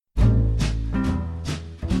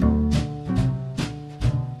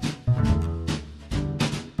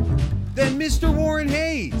Mr. Warren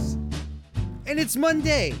Hayes. And it's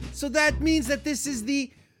Monday, so that means that this is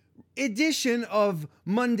the edition of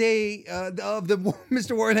Monday of the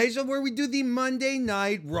Mr. Warren Hayes Show, where we do the Monday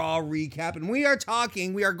Night Raw recap. And we are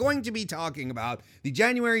going to be talking about the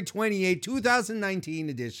January 28, 2019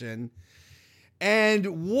 edition.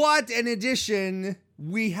 And what an edition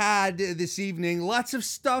we had this evening. Lots of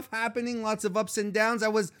stuff happening, lots of ups and downs.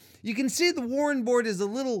 You can see the Warren board is a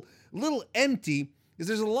little empty, because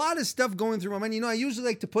there's a lot of stuff going through my mind. I usually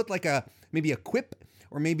like to put maybe a quip,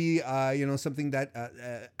 or maybe something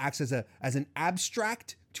that acts as an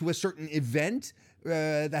abstract to a certain event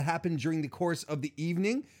that happened during the course of the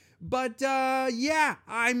evening. But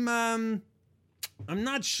I'm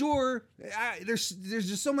not sure. There's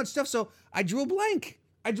just so much stuff. So I drew a blank.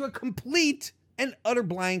 I drew a complete and utter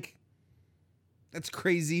blank. That's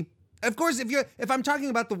crazy. Of course, if I'm talking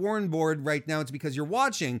about the Warren board right now, it's because you're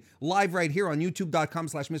watching live right here on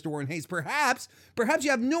youtube.com/Mr. Warren Hayes. Perhaps you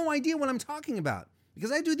have no idea what I'm talking about,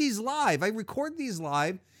 because I do these live. I record these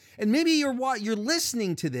live, and maybe you're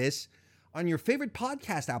listening to this on your favorite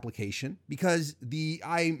podcast application, because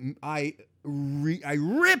I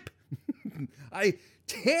rip, I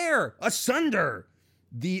tear asunder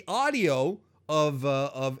the audio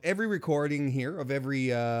of every recording here, of every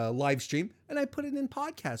live stream, and I put it in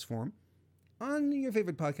podcast form on your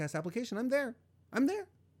favorite podcast application. I'm there.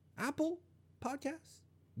 Apple Podcasts,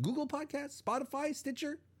 Google Podcasts, Spotify,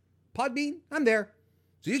 Stitcher, Podbean. I'm there.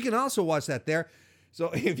 So you can also watch that there.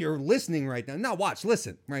 So if you're listening right now, not watch,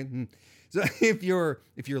 listen, right? So if you're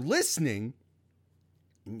listening,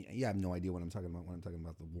 you have no idea what I'm talking about when I'm talking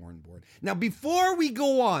about the Warren board. Now, before we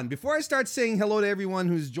go on, before I start saying hello to everyone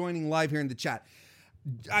who's joining live here in the chat,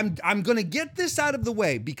 I'm going to get this out of the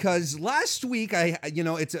way, because last week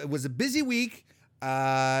it was a busy week.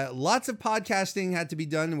 Lots of podcasting had to be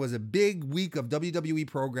done. It was a big week of WWE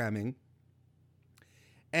programming.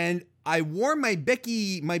 And I wore my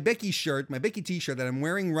Becky shirt, my Becky t-shirt that I'm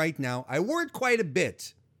wearing right now. I wore it quite a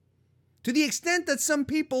bit, to the extent that some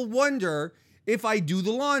people wonder if I do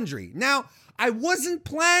the laundry. Now, I wasn't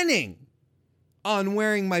planning on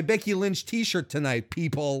wearing my Becky Lynch t-shirt tonight,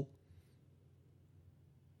 people.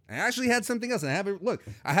 I actually had something else, and I have it. Look,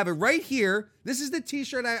 I have it right here. This is the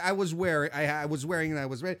t-shirt I was wearing. I was wearing, and I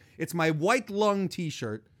was ready. It's my White Lung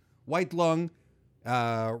t-shirt. White Lung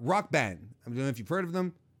rock band. I don't know if you've heard of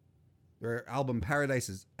them. Their album Paradise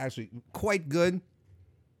is actually quite good.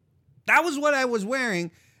 That was what I was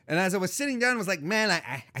wearing. And as I was sitting down, I was like, man,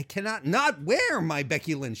 I cannot not wear my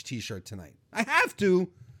Becky Lynch t-shirt tonight. I have to.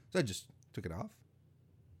 So I just took it off,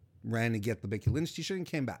 ran to get the Becky Lynch t-shirt, and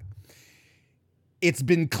came back. It's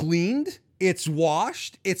been cleaned. It's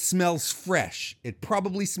washed. It smells fresh. It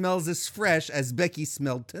probably smells as fresh as Becky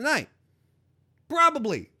smelled tonight.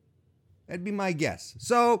 Probably. That'd be my guess.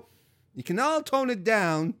 So you can all tone it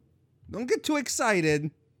down. Don't get too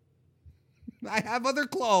excited. I have other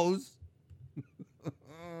clothes.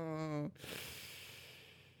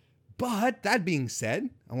 But that being said,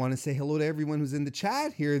 I want to say hello to everyone who's in the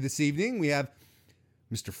chat here this evening. We have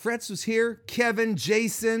Mr. Fretz who's here, Kevin,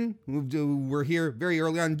 Jason, who were here very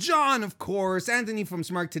early on, John, of course, Anthony from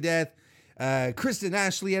Smart to Death, Kristen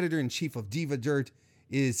Ashley, editor-in-chief of Diva Dirt,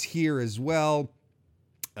 is here as well.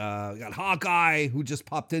 We got Hawkeye, who just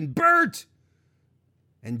popped in, Bert,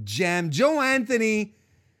 and Jam, Joe Anthony,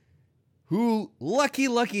 who,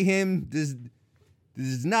 lucky him, does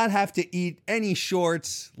not have to eat any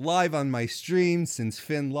shorts live on my stream since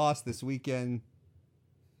Finn lost this weekend.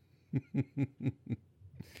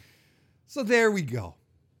 So there we go.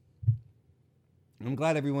 I'm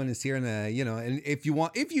glad everyone is here, and and if you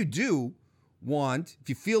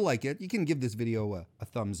feel like it, you can give this video a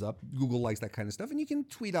thumbs up. Google likes that kind of stuff, and you can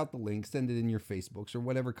tweet out the link, send it in your Facebooks or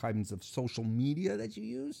whatever kinds of social media that you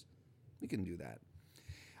use. You can do that.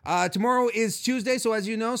 Tomorrow is Tuesday, so as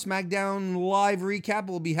you know, SmackDown Live Recap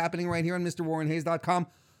will be happening right here on MrWarrenHayes.com.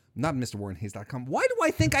 Not MrWarrenHayes.com. Why do I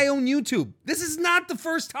think I own YouTube? This is not the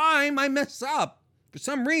first time I mess up. For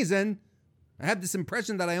some reason, I have this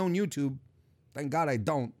impression that I own YouTube. Thank God I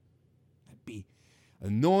don't. That'd be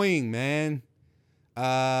annoying, man.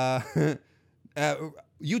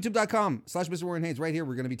 YouTube.com/Mr. Warren Hayes. Right here,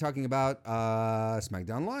 we're going to be talking about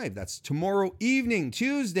SmackDown Live. That's tomorrow evening,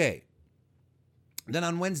 Tuesday. Then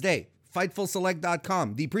on Wednesday,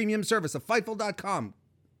 FightfulSelect.com, the premium service of Fightful.com,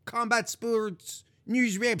 combat sports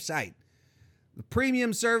news website. The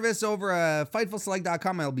premium service over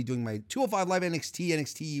FightfulSelect.com. I'll be doing my 205 Live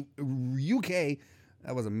NXT UK.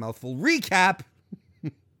 That was a mouthful. Recap.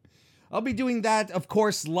 I'll be doing that, of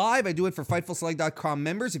course, live. I do it for FightfulSelect.com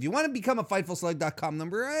members. If you want to become a FightfulSelect.com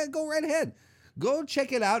member, go right ahead. Go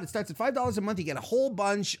check it out. It starts at $5 a month. You get a whole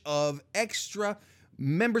bunch of extra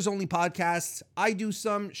members-only podcasts. I do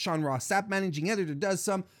some. Sean Ross Sapp, managing editor, does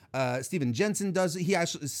some. Steven Jensen does. He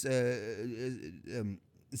actually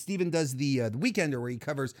Steven does the Weekender, where he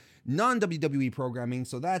covers non-WWE programming.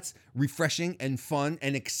 So that's refreshing and fun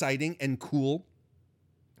and exciting and cool.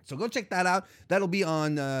 So go check that out. That'll be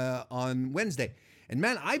on Wednesday. And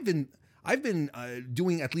man, I've been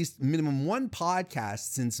doing at least minimum one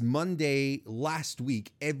podcast since Monday last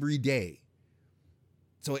week every day.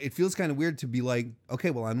 So it feels kind of weird to be like,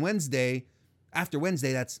 okay, well on Wednesday, after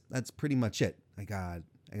Wednesday, that's pretty much it. I got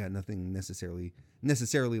nothing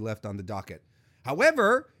necessarily left on the docket.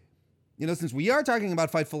 However, since we are talking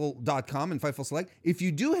about Fightful.com and Fightful Select, if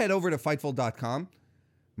you do head over to Fightful.com,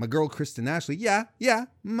 my girl Kristen Ashley,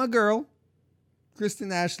 my girl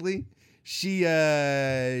Kristen Ashley, she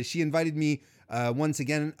invited me once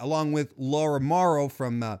again, along with Laura Morrow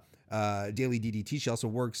from Daily DDT. She also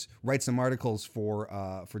writes some articles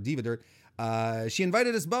for Diva Dirt. She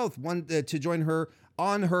invited us both to join her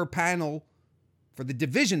on her panel for the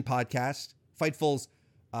Division podcast, Fightful's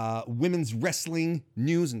women's wrestling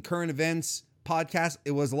news and current events podcast.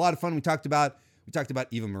 It was a lot of fun. We talked about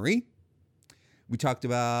Eva Marie. We talked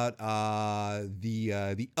about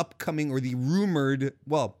the upcoming, or the rumored,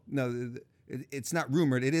 well, no, it's not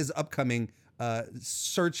rumored, it is upcoming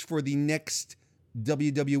search for the next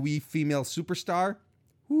WWE female superstar.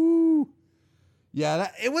 Woo!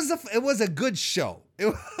 Yeah, it was a good show.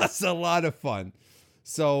 It was a lot of fun.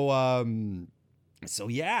 So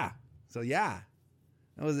yeah.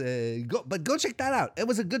 That was go check that out. It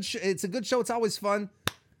was a good show. It's a good show. It's always fun.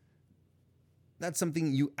 That's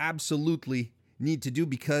something you absolutely need to do,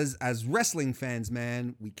 because as wrestling fans,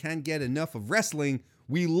 man, we can't get enough of wrestling.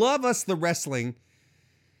 We love us the wrestling.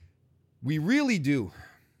 We really do.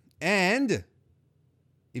 And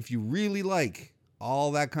if you really like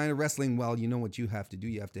all that kind of wrestling, well, you know what you have to do.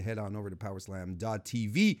 You have to head on over to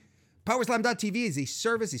powerslam.tv. Powerslam.tv is a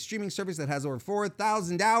streaming service that has over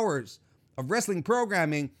 4,000 hours of wrestling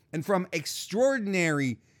programming, and from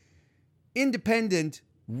extraordinary independent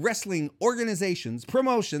wrestling organizations,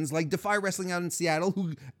 promotions like Defy Wrestling out in Seattle,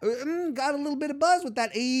 who got a little bit of buzz with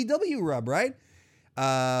that AEW rub, right?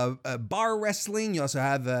 Bar Wrestling. You also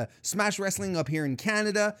have Smash Wrestling up here in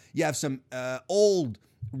Canada. You have some old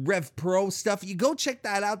Rev Pro stuff. You go check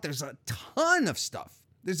that out. There's a ton of stuff.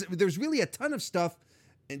 There's really a ton of stuff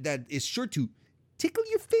that is sure to tickle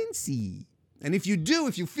your fancy. And if you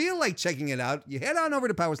feel like checking it out, you head on over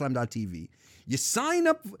to powerslam.tv. You sign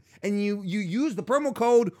up and you use the promo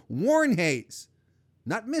code Warren Hayes.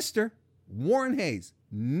 Not Mr. Warren Hayes.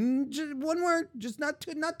 Just one word, just not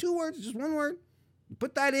two words, just one word. You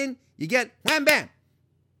put that in, you get wham bam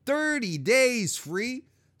 30 days free,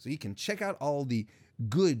 so you can check out all the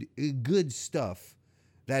good stuff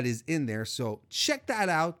that is in there. So check that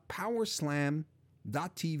out, powerslam.tv.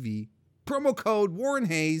 Promo code Warren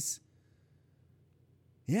Hayes.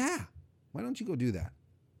 Yeah, why don't you go do that?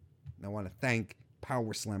 And I want to thank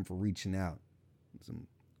Power Slam for reaching out. Some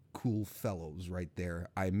cool fellows right there.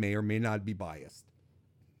 I may or may not be biased.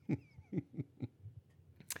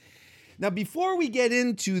 Now, before we get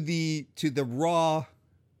into the Raw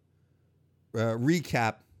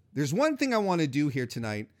recap, there's one thing I want to do here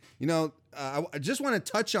tonight. I just want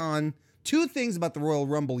to touch on two things about the Royal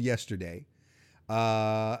Rumble yesterday.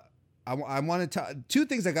 I wanted to two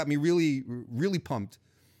things that got me really, really pumped.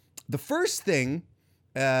 The first thing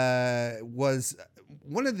was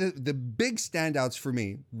one of the big standouts for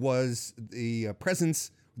me was the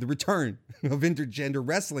return of intergender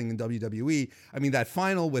wrestling in WWE. I mean, that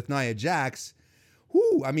final with Nia Jax.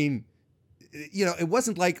 It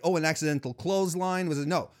wasn't like, an accidental clothesline.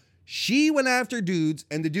 No, she went after dudes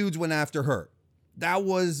and the dudes went after her. That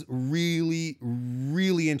was really,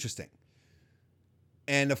 really interesting.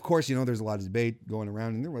 And of course, there's a lot of debate going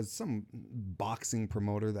around, and there was some boxing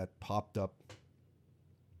promoter that popped up.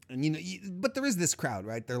 And, but there is this crowd,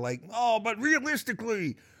 right? They're like, oh, but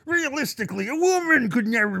realistically, a woman could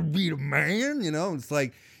never beat a man, It's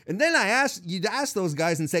like, and then you'd ask those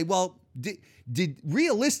guys and say, well, did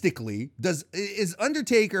realistically, is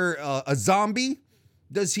Undertaker a zombie?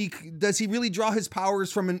 Does he really draw his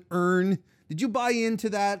powers from an urn? Did you buy into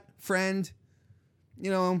that, friend?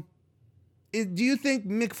 Do you think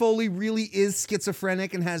Mick Foley really is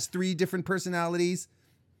schizophrenic and has 3 different personalities?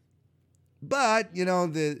 But,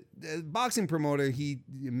 the boxing promoter, he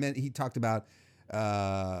talked about,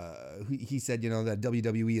 he said, that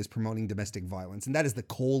WWE is promoting domestic violence. And that is the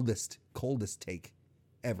coldest take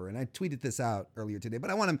ever. And I tweeted this out earlier today, but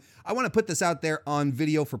I want to put this out there on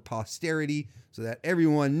video for posterity so that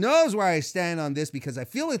everyone knows where I stand on this, because I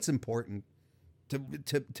feel it's important.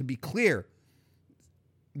 To be clear,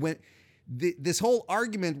 when this whole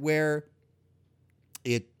argument where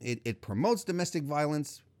it promotes domestic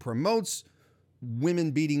violence, promotes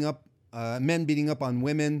men beating up on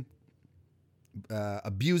women,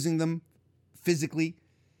 abusing them physically,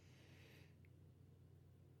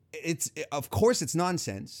 of course it's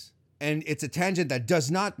nonsense, and it's a tangent that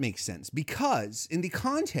does not make sense, because in the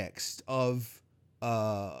context of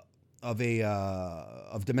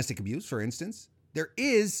domestic abuse, for instance, there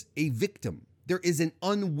is a victim. There is an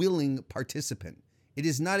unwilling participant. It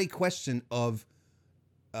is not a question of,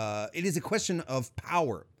 it is a question of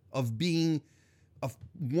power, of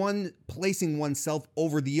one placing oneself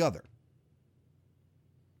over the other.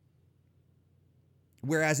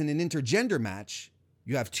 Whereas in an intergender match,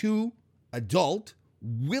 you have two adult,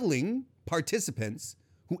 willing participants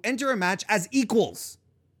who enter a match as equals,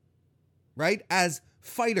 right? As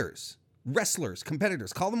fighters, wrestlers,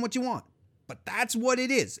 competitors, call them what you want. But that's what it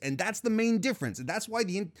is, and that's the main difference. And that's why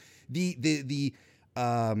the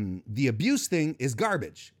abuse thing is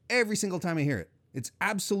garbage. Every single time I hear it, it's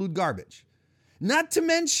absolute garbage. Not to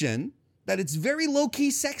mention that it's very low-key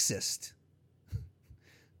sexist.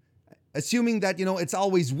 Assuming that, it's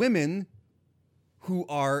always women who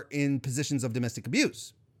are in positions of domestic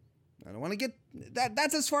abuse. I don't want to get that.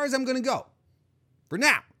 That's as far as I'm going to go for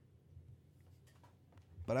now.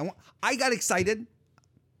 But I got excited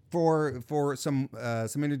for some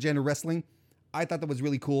intergender wrestling. I thought that was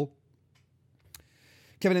really cool.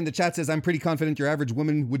 Kevin in the chat says, I'm pretty confident your average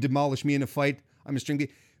woman would demolish me in a fight. I'm a string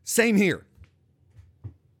beat. Same here.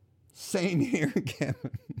 Same here,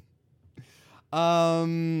 Kevin.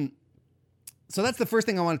 So that's the first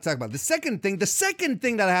thing I want to talk about. The second thing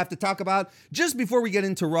that I have to talk about just before we get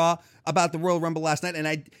into Raw about the Royal Rumble last night,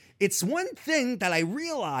 and it's one thing that I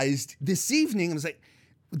realized this evening. I was like,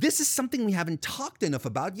 this is something we haven't talked enough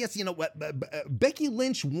about. Yes, Becky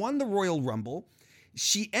Lynch won the Royal Rumble.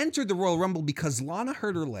 She entered the Royal Rumble because Lana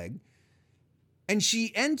hurt her leg, and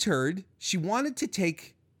she wanted to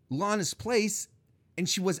take Lana's place, and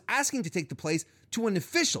she was asking to take the place to an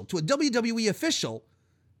official, to a WWE official,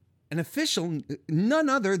 an official none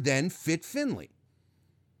other than Fit Finlay.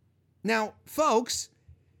 Now, folks,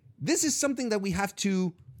 this is something that we have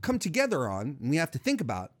to come together on, and we have to think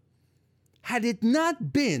about. Had it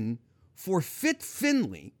not been for Fit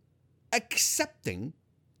Finlay accepting,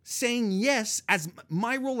 saying, yes, as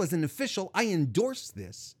my role as an official, I endorse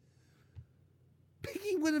this,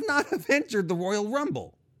 Becky would not have entered the Royal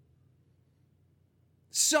Rumble.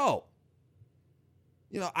 So,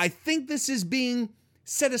 I think this is being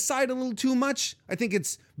set aside a little too much. I think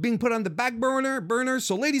it's being put on the back burner.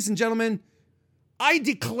 So, ladies and gentlemen, I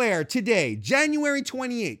declare today, January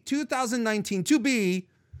 28, 2019, to be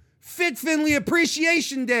Fit Finlay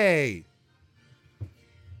Appreciation Day.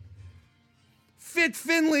 Fit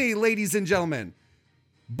Finlay, ladies and gentlemen.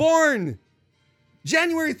 Born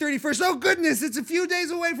January 31st. Oh, goodness, it's a few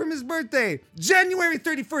days away from his birthday. January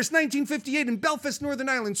 31st, 1958 in Belfast, Northern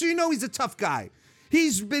Ireland. So you know he's a tough guy.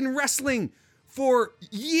 He's been wrestling for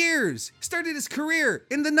years. Started his career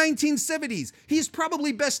in the 1970s. He's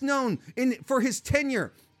probably best known for his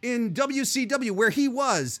tenure in WCW, where he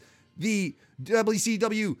was the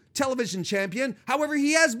WCW television champion. However,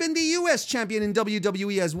 he has been the US champion in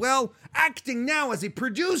WWE as well, acting now as a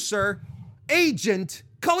producer, agent,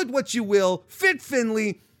 call it what you will. Fit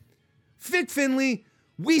Finlay,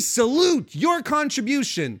 we salute your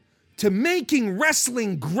contribution to making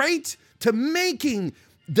wrestling great, to making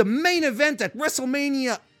the main event at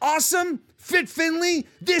WrestleMania awesome. Fit Finlay,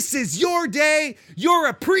 this is your day, your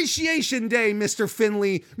appreciation day, Mr.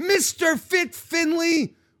 Finlay. Mr. Fit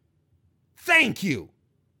Finlay, thank you.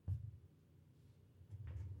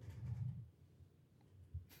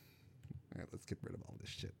 All right, let's get rid of all this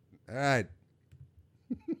shit. All right.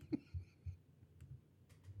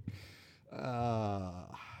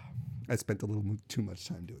 I spent a little too much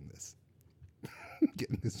time doing this.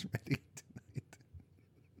 Getting this ready tonight.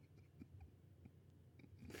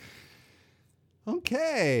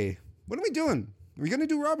 Okay. What are we doing? Are we going to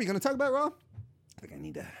do Raw? Are we going to talk about Raw? I think I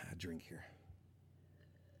need a drink here.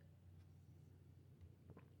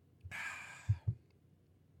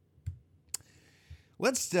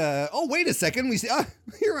 Let's, wait a second.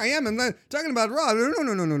 Here I am. I'm not talking about Raw. No.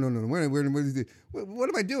 What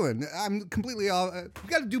am I doing? I'm completely off. We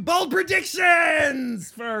got to do bold predictions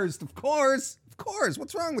first. Of course.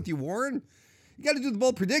 What's wrong with you, Warren? You got to do the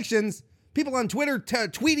bold predictions. People on Twitter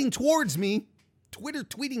tweeting towards me.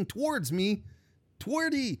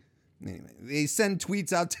 Anyway, they send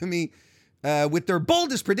tweets out to me with their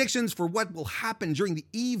boldest predictions for what will happen during the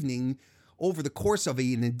evening over the course of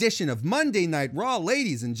an edition of Monday Night Raw.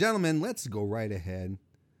 Ladies and gentlemen, let's go right ahead.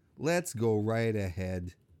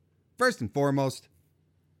 First and foremost,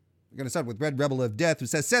 we're going to start with Red Rebel of Death, who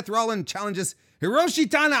says Seth Rollins challenges Hiroshi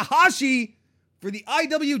Tanahashi for the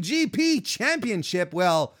IWGP Championship.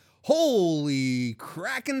 Well, holy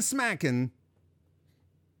crackin' smackin'.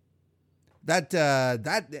 That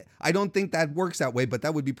I don't think that works that way, but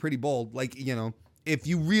that would be pretty bold. Like, you know, if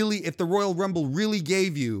the Royal Rumble really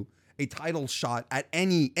gave you a title shot at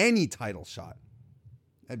any title shot,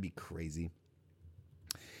 that'd be crazy.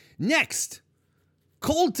 Next,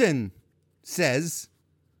 Colton says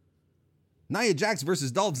Nia Jax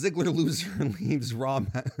versus Dolph Ziggler, loser leaves Raw.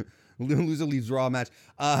 Loser leaves Raw match.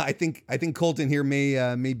 I think Colton here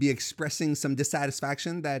may be expressing some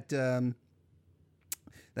dissatisfaction that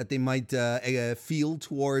they might feel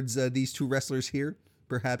towards these two wrestlers here.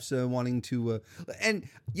 Perhaps wanting to, and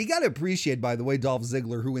you got to appreciate, by the way, Dolph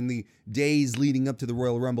Ziggler, who in the days leading up to the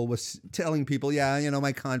Royal Rumble was telling people, yeah, you know,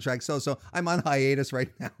 my contract, so I'm on hiatus right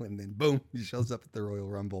now, and then boom, he shows up at the Royal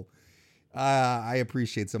Rumble. I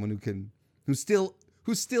appreciate someone who still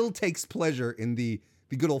takes pleasure in the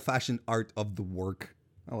good old fashioned art of the work.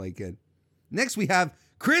 I like it. Next we have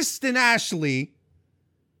Kristen Ashley,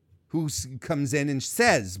 who comes in and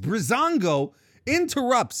says Breezango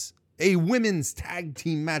interrupts a women's tag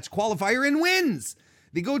team match qualifier and wins.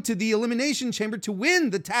 They go to the Elimination Chamber to win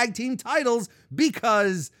the tag team titles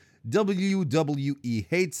because WWE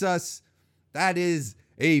hates us. That is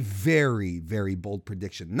a very, very bold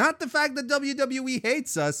prediction. Not the fact that WWE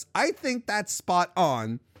hates us. I think that's spot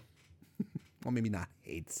on. Well, maybe not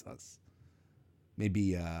hates us.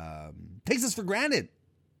 Maybe takes us for granted.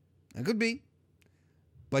 That could be.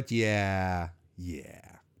 But yeah.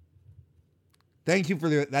 Thank you for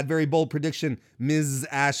that very bold prediction, Ms.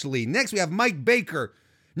 Ashley. Next, we have Mike Baker.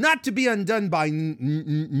 Not to be undone by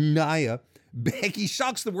Nia, Becky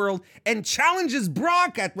shocks the world and challenges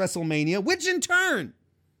Brock at WrestleMania, which in turn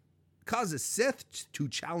causes Seth to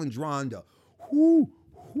challenge Ronda. One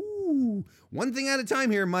thing at a time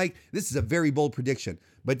here, Mike. This is a very bold prediction.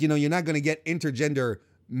 But, you know, you're not going to get intergender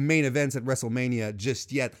main events at WrestleMania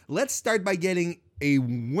just yet. Let's start by getting a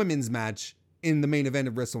women's match in the main event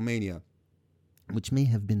of WrestleMania, which may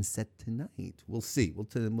have been set tonight. We'll see. We'll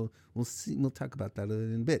see. We'll talk about that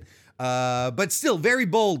in a bit. But still, very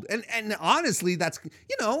bold. And honestly, that's,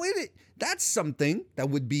 you know, that's something that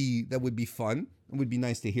would be fun. It would be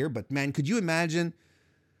nice to hear. But man, could you imagine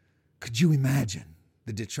the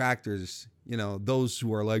detractors? You know, those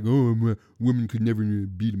who are like, oh, women could never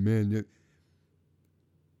beat a man.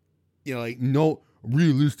 You know, like, no,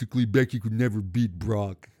 realistically, Becky could never beat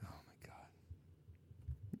Brock.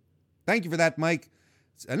 Thank you for that, Mike.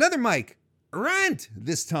 Another Mike. Rant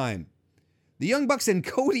this time. The Young Bucks and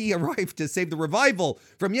Cody arrive to save the Revival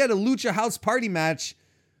from yet a Lucha House Party match,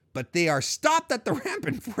 but they are stopped at the ramp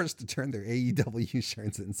and forced to turn their AEW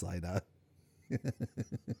shirts inside out.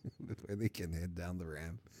 Where they can head down the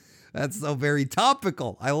ramp. That's so very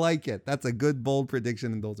topical. I like it. That's a good, bold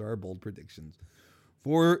prediction, and those are bold predictions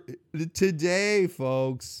for today,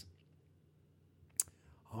 folks.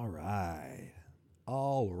 All right.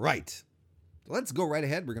 Let's go right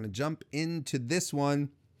ahead. We're going to jump into this one.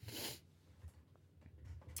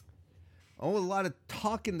 Oh, a lot of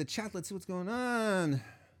talk in the chat. Let's see what's going on.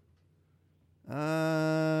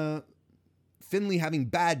 Finley having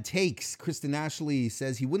bad takes. Kristen Ashley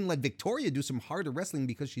says he wouldn't let Victoria do some harder wrestling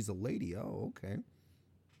because she's a lady. Oh, okay.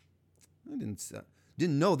 I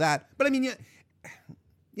didn't know that. But I mean,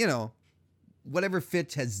 you know, whatever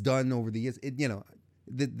Fitch has done over the years,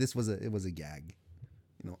 this was a gag.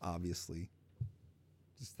 You know, obviously.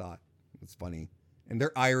 Just thought it was funny. And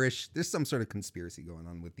they're Irish. There's some sort of conspiracy going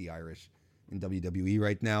on with the Irish in WWE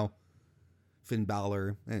right now. Finn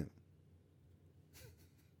Balor. Anyway.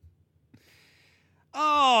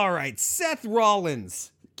 All right. Seth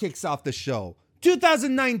Rollins kicks off the show.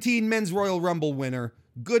 2019 Men's Royal Rumble winner.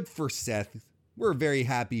 Good for Seth. We're very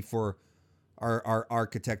happy for our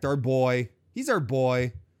architect, our boy. He's our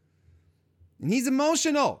boy. And he's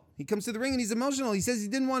emotional. He comes to the ring and he's emotional. He says he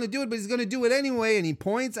didn't want to do it, but he's going to do it anyway. And he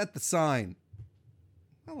points at the sign.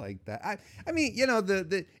 I like that. I mean, you know,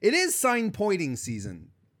 it is sign pointing season.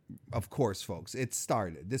 Of course, folks. It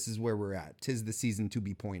started. This is where we're at. 'Tis the season to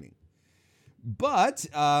be pointing. But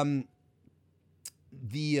I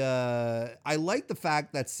like the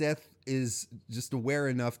fact that Seth is just aware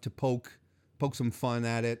enough to poke some fun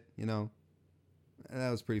at it. You know,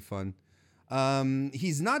 that was pretty fun.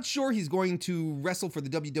 He's not sure he's going to wrestle for the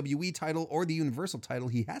WWE title or the Universal title.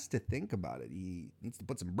 He has to think about it. He needs to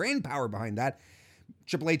put some brain power behind that.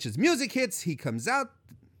 Triple H's music hits. He comes out.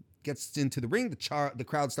 gets into the ring. The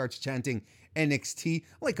crowd starts chanting NXT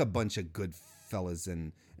like a bunch of good fellas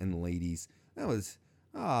and ladies. That was,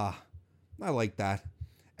 I like that.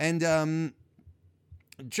 And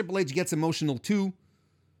Triple H gets emotional too.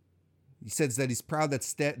 He says that he's proud that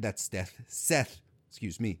Seth,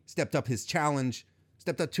 stepped up to his challenge,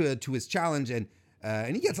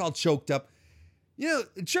 and he gets all choked up. You know,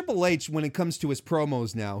 Triple H, when it comes to his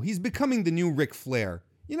promos now, he's becoming the new Ric Flair.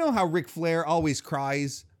 You know how Ric Flair always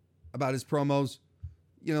cries about his promos?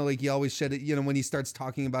 You know, like he always shed it, you know, when he starts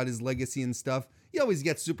talking about his legacy and stuff, he always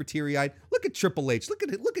gets super teary-eyed. Look at Triple H. Look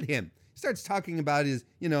at him. He starts talking about his,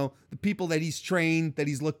 you know, the people that he's trained, that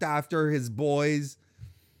he's looked after, his boys.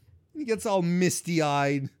 He gets all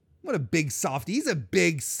misty-eyed. What a big softy. He's a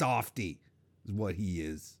big softy, is what he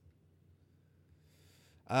is.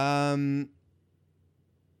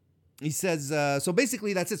 He says, so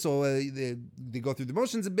basically that's it. So they go through the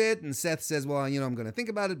motions a bit, and Seth says, well, you know, I'm going to think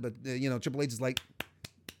about it. But, you know, Triple H is like,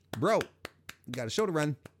 bro, you got a show to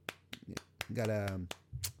run. You got to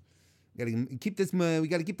keep this, we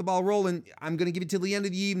got to keep the ball rolling. I'm going to give you till the end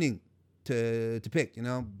of the evening to pick, you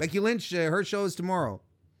know. Becky Lynch, her show is tomorrow.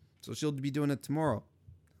 So she'll be doing it tomorrow.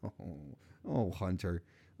 Oh, Hunter.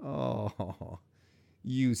 Oh,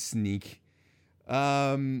 you sneak.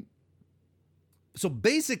 So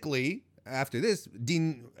basically, after this,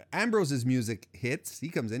 Dean Ambrose's music hits. He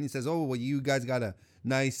comes in. He says, oh, well, you guys got a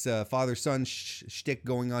nice father-son shtick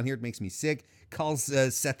going on here. It makes me sick. Calls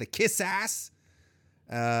Seth a kiss ass.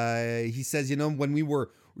 He says, you know, when we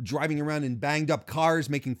were driving around in banged-up cars,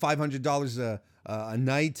 making $500 a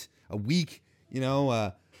night, a week, you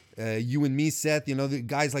know, you and me, Seth, you know, the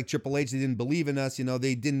guys like Triple H, they didn't believe in us. You know,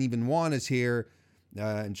 they didn't even want us here.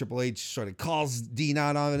 And Triple H sort of calls Dean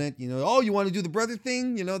out on it. You know, oh, you want to do the brother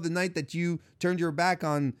thing? You know, the night that you turned your back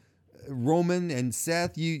on Roman and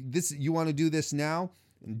Seth, you want to do this now?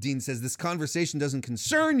 And Dean says, this conversation doesn't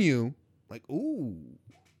concern you. Like, ooh,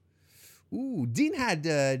 Dean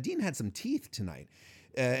had some teeth tonight.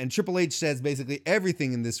 And Triple H says basically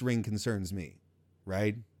everything in this ring concerns me,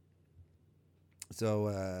 right?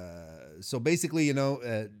 So basically, you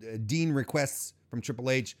know, Dean requests from Triple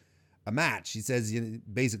H a match. He says,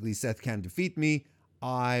 basically, Seth can't defeat me.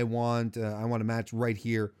 I want a match right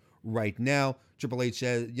here, right now. Triple H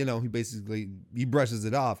says, you know, he brushes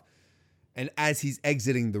it off. And as he's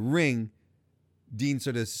exiting the ring, Dean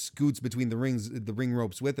sort of scoots between the ring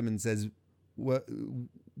ropes with him and says, why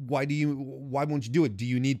won't you do it? Do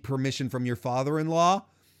you need permission from your father-in-law?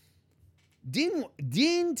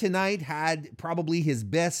 Dean tonight had probably his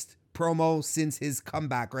best promo since his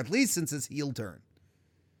comeback, or at least since his heel turn.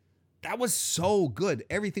 That was so good.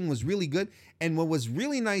 Everything was really good. And what was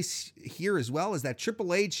really nice here as well is that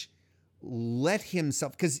Triple H let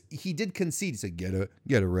himself, because he did concede. He said,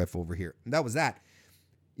 get a ref over here. And that was that.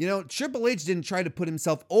 You know, Triple H didn't try to put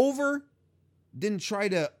himself over, didn't try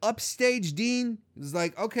to upstage Dean. It was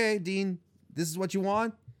like, okay, Dean, this is what you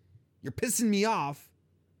want. You're pissing me off,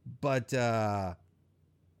 but all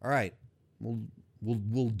right,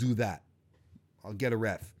 we'll do that. I'll get a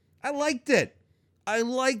ref. I liked it. I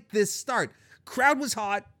liked this start. Crowd was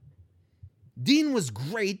hot. Dean was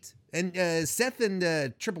great. And Seth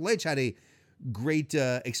and Triple H had a great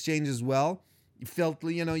exchange as well. You felt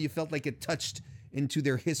like it touched into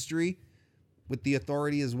their history with the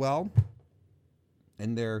Authority as well.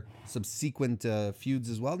 And their subsequent feuds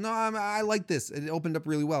as well. No, I like this. It opened up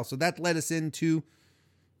really well. So that led us into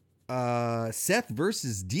Seth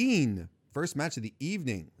versus Dean. First match of the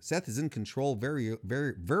evening. Seth is in control very,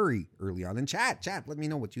 very, very early on. And chat, let me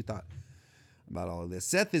know what you thought about all of this.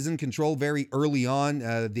 Seth is in control very early on.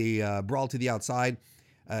 The brawl to the outside.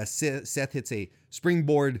 Seth hits a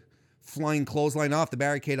springboard flying clothesline off the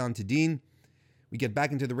barricade onto Dean. We get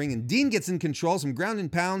back into the ring, and Dean gets in control, some ground and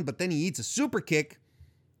pound, but then he eats a super kick.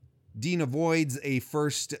 Dean avoids a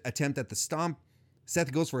first attempt at the stomp.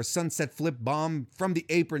 Seth goes for a sunset flip bomb from the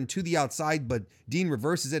apron to the outside, but Dean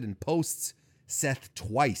reverses it and posts Seth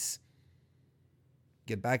twice.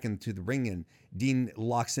 Get back into the ring, and Dean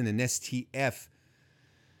locks in an STF.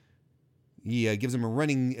 He gives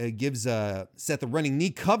Seth a running knee,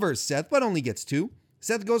 covers Seth, but only gets two.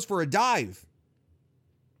 Seth goes for a dive,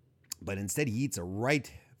 but instead he eats a right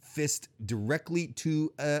fist directly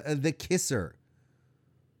to the kisser.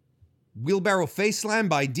 Wheelbarrow face slam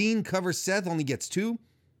by Dean, covers Seth, only gets two.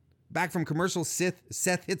 Back from commercial,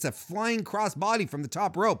 Seth hits a flying crossbody from the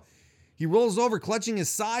top rope. He rolls over, clutching his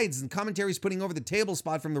sides, and commentary's putting over the table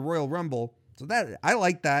spot from the Royal Rumble. So that, I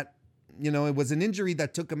like that. You know, it was an injury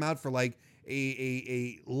that took him out for like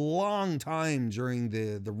a long time during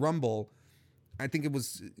the Rumble. I think it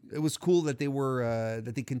was cool that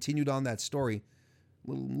they continued on that story.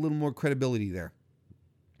 little more credibility there.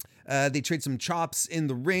 They trade some chops in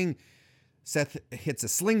the ring. Seth hits a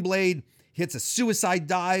sling blade, hits a suicide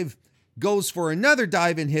dive, goes for another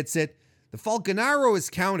dive and hits it. The Falcon Arrow is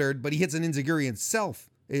countered, but he hits an enziguri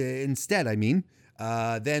instead.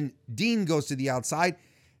 Then Dean goes to the outside.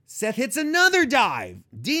 Seth hits another dive.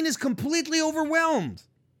 Dean is completely overwhelmed.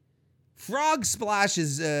 Frog Splash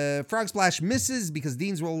misses because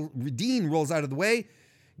Dean rolls out of the way,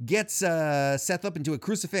 gets Seth up into a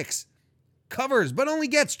crucifix, covers, but only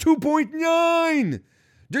gets 2.9.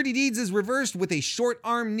 Dirty Deeds is reversed with a short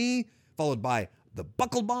arm knee, followed by the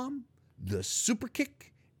buckle bomb, the super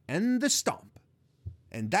kick, and the stomp.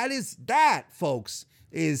 And that, folks,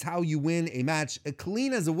 is how you win a match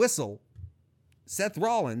clean as a whistle. Seth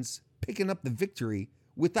Rollins picking up the victory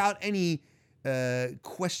without any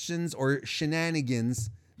questions or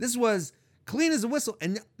shenanigans. This was clean as a whistle,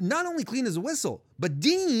 and not only clean as a whistle, but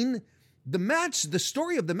Dean, the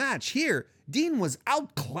story of the match here, Dean was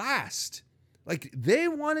outclassed. Like, they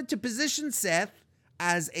wanted to position Seth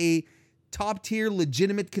as a top-tier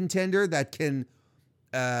legitimate contender that can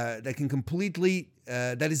completely,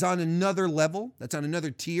 that is on another level, that's on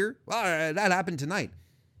another tier. Well, that happened tonight.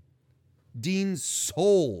 Dean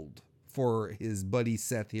sold for his buddy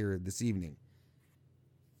Seth here this evening.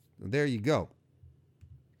 There you go.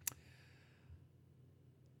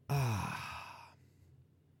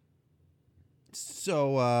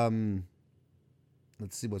 So,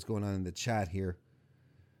 let's see what's going on in the chat here.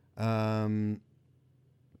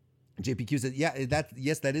 JPQ said,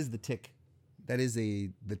 that is the tick. That is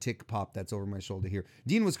the tick pop that's over my shoulder here.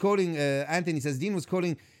 Dean was quoting, Anthony says, Dean was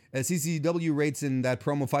quoting CCW rates in that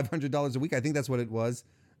promo, $500 a week. I think that's what it was.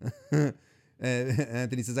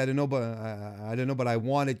 Anthony says, I don't know, but I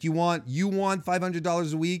want it. You want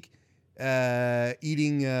 $500 a week,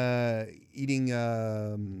 eating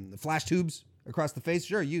flash tubes across the face?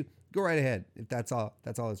 Sure, you go right ahead if that's all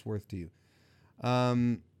it's worth to you.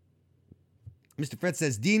 Mr. Fred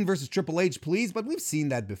says, Dean versus Triple H, please, but we've seen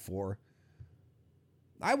that before.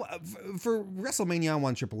 For WrestleMania, I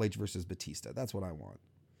want Triple H versus Batista. That's what I want.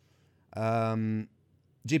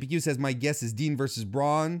 JPQ says, my guess is Dean versus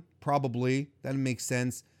Braun. Probably. That makes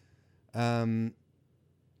sense.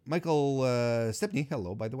 Michael Stepney,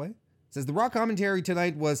 hello, by the way, says, the Raw commentary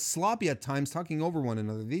tonight was sloppy at times, talking over one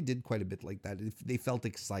another. They did quite a bit like that. They felt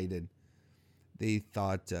excited. They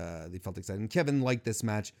felt excited. And Kevin liked this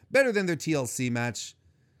match better than their TLC match.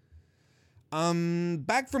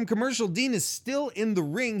 Back from commercial, Dean is still in the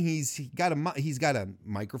ring. He's got a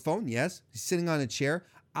microphone. Yes, he's sitting on a chair,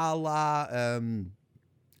 a la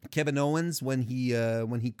Kevin Owens when he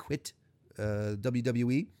quit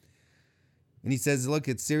WWE. And he says, "Look,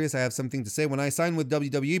 it's serious. I have something to say. When I signed with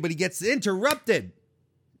WWE," but he gets interrupted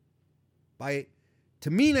by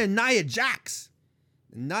Tamina and Nia Jax.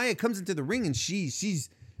 And Nia comes into the ring and she's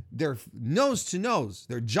they're nose to nose.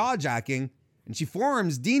 They're jaw jacking. And she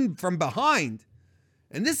forearms Dean from behind.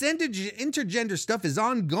 And this intergender stuff is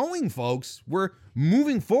ongoing, folks. We're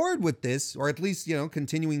moving forward with this, or at least,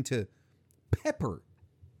 continuing to pepper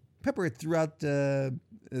it throughout the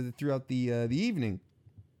evening,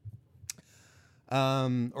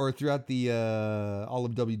 or throughout the all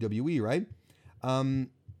of WWE, right?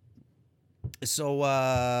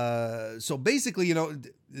 So basically,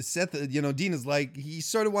 Seth, Dean is like, he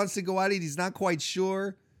sort of wants to go at it. He's not quite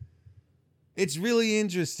sure. It's really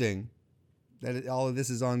interesting that all of this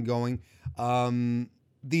is ongoing. It's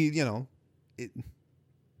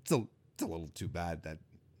a little too bad that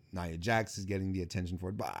Nia Jax is getting the attention for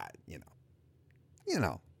it, but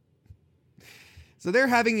So they're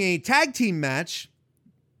having a tag team match.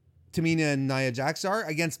 Tamina and Nia Jax are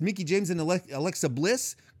against Mickie James and Alexa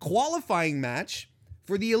Bliss, qualifying match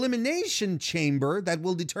for the Elimination Chamber that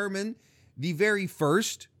will determine the very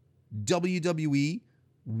first WWE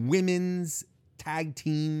Women's Tag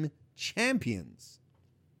Team Champions.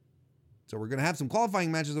 So we're going to have some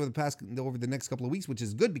qualifying matches over the next couple of weeks, which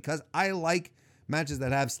is good because I like matches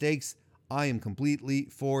that have stakes. I am completely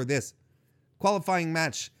for this. Qualifying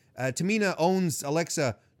match. Tamina owns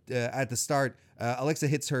Alexa at the start. Alexa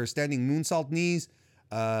hits her standing moonsault knees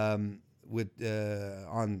on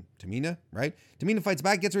Tamina, right? Tamina fights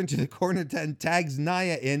back, gets her into the corner, and tags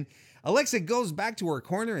Nia in. Alexa goes back to her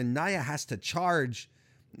corner, and Nia has to charge.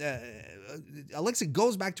 Alexa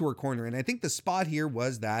goes back to her corner, and I think the spot here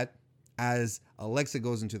was that as Alexa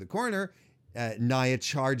goes into the corner, Nia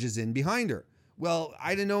charges in behind her. Well,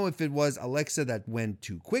 I don't know if it was Alexa that went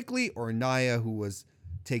too quickly or Nia who was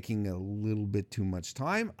taking a little bit too much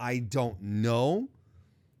time. I don't know.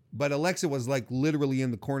 But Alexa was like literally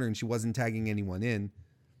in the corner and she wasn't tagging anyone in.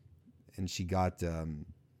 And she got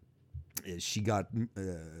she got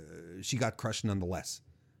crushed nonetheless.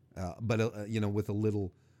 But with a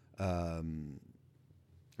little,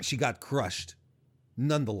 she got crushed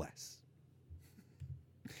nonetheless.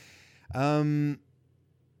 So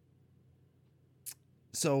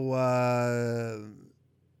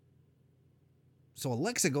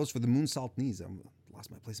Alexa goes for the moonsault knees. I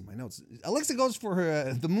lost my place in my notes. Alexa goes for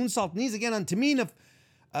her the moonsault knees again on Tamina,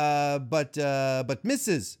 but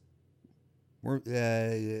misses.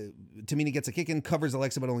 Tamina gets a kick in, covers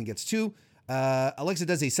Alexa, but only gets 2. Alexa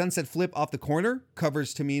does a sunset flip off the corner,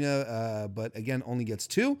 covers Tamina, but again only gets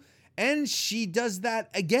 2. And she does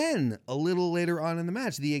that again a little later on in the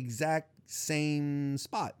match, the exact same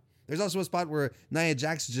spot. There's also a spot where Nia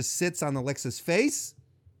Jax just sits on Alexa's face.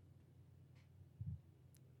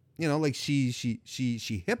 Like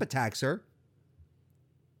she hip attacks her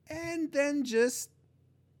and then just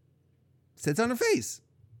sits on her face.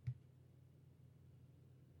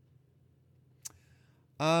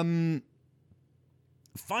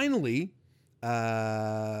 Finally,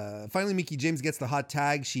 Mickie James gets the hot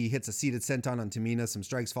tag. She hits a seated senton on Tamina. Some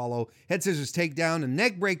strikes follow. Head scissors takedown, a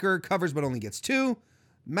neck breaker, covers but only gets 2.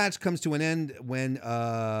 Match comes to an end when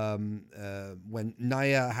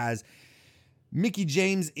Nia has Mickie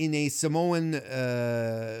James in a Samoan,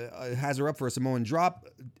 has her up for a Samoan drop.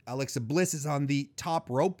 Alexa Bliss is on the top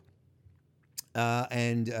rope,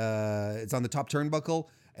 and it's on the top turnbuckle,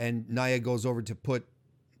 and Nia goes over to put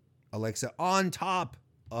Alexa on top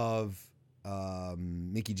of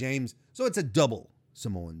Mickie James. So it's a double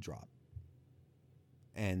Samoan drop.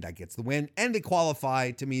 And that gets the win. And they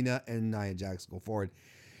qualify. Tamina and Nia Jax go forward.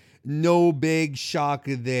 No big shock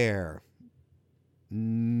there.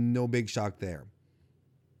 No big shock there.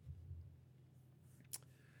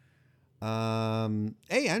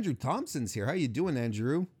 Hey, Andrew Thompson's here. How you doing,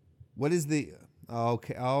 Andrew? What is the...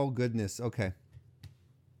 Okay. Oh, goodness. Okay.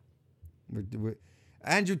 We're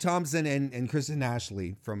Andrew Thompson and Kristen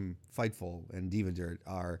Ashley from Fightful and Diva Dirt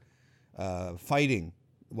are fighting.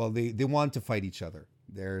 Well, they want to fight each other.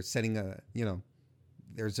 They're setting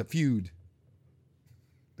there's a feud.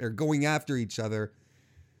 They're going after each other.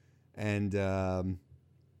 And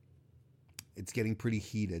it's getting pretty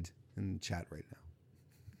heated in the chat right now.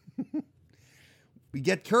 We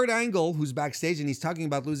get Kurt Angle, who's backstage, and he's talking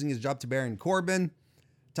about losing his job to Baron Corbin.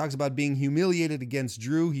 Talks about being humiliated against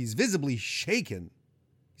Drew. He's visibly shaken.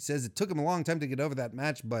 He says it took him a long time to get over that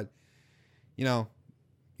match, but,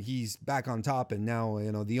 he's back on top, and now,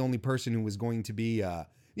 the only person who was going to be, who's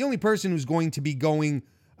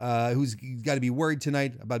got to be worried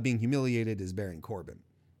tonight about being humiliated is Baron Corbin.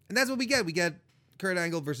 And that's what we get. We get Kurt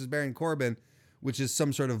Angle versus Baron Corbin, which is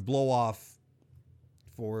some sort of blow-off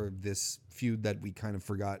for this feud that we kind of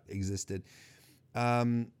forgot existed.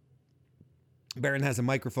 Baron has a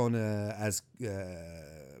microphone as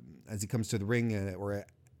he comes to the ring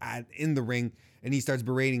in the ring, and he starts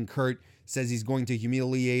berating Kurt, says he's going to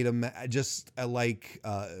humiliate him just like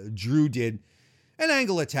Drew did. And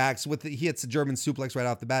Angle attacks. He hits a German suplex right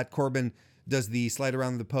off the bat. Corbin does the slide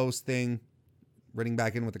around the post thing, running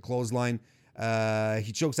back in with a clothesline.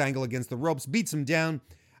 He chokes Angle against the ropes, beats him down.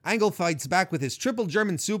 Angle fights back with his triple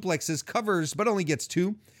German suplexes, covers, but only gets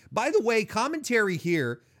 2. By the way, commentary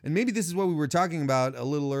here, and maybe this is what we were talking about a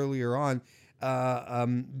little earlier on,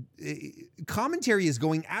 commentary is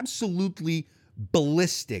going absolutely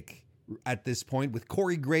ballistic at this point, with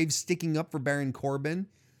Corey Graves sticking up for Baron Corbin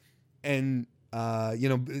and,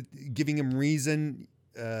 giving him reason,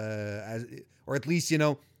 or at least,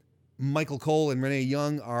 Michael Cole and Renee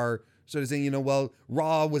Young are sort of saying,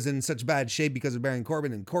 Raw was in such bad shape because of Baron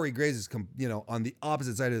Corbin, and Corey Graves is, on the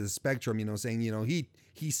opposite side of the spectrum, saying,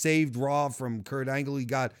 he saved Raw from Kurt Angle. He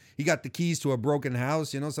got the keys to a broken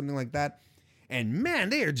house, something like that. And man,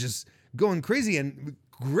 they are just going crazy. And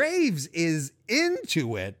Graves is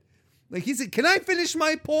into it. Like he said, can I finish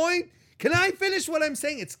my point? Can I finish what I'm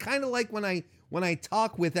saying? It's kind of like when I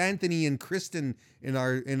talk with Anthony and Kristen in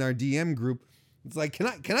our DM group. It's like,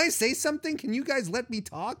 can I say something? Can you guys let me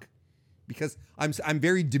talk? Because I'm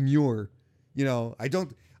very demure. I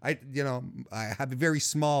have a very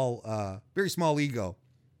small ego.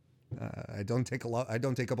 I don't take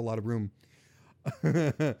up a lot of room.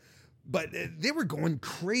 But they were going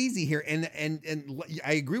crazy here, and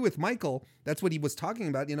I agree with Michael. That's what he was talking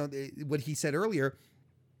about. What he said earlier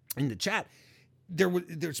in the chat.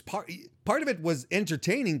 There's part of it was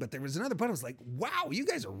entertaining, but there was another part. I was like, wow, you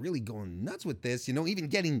guys are really going nuts with this. Even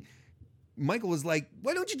getting Michael was like,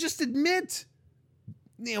 why don't you just admit,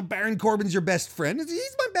 Baron Corbin's your best friend?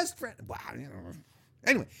 He's my best friend. Wow.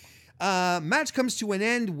 Anyway, match comes to an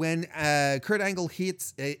end when Kurt Angle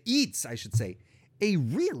eats, a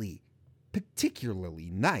really particularly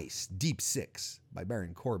nice Deep Six by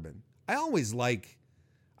Baron Corbin. I always like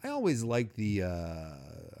the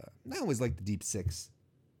Deep Six.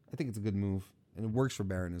 I think it's a good move, and it works for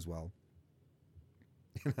Baron as well.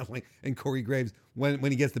 And Corey Graves, when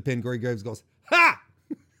he gets the pin, Corey Graves goes, "Ha!"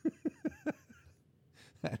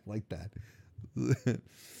 I like that.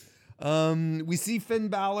 We see Finn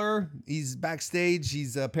Balor. He's backstage.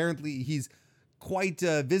 He's quite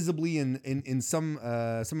visibly in some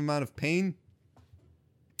amount of pain,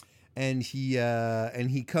 and he's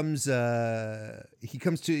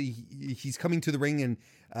coming to the ring, and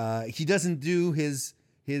he doesn't do his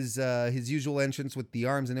usual entrance with the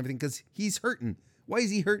arms and everything because he's hurting. Why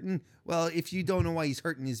is he hurting? Well, if you don't know why he's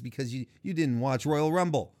hurting, is because you didn't watch Royal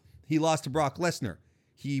Rumble. He lost to Brock Lesnar.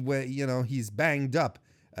 He's banged up.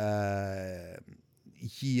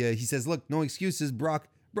 He says, "Look, no excuses. Brock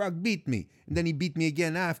beat me, and then he beat me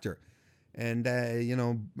again after." And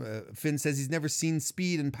Finn says he's never seen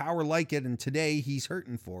speed and power like it, and today he's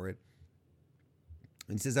hurting for it.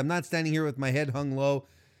 And he says, "I'm not standing here with my head hung low.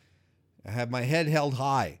 I have my head held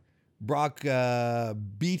high." Brock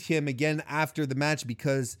beat him again after the match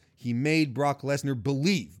because he made Brock Lesnar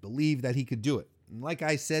believe that he could do it. And like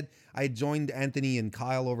I said, I joined Anthony and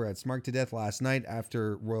Kyle over at Smart to Death last night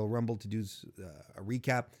after Royal Rumble to do a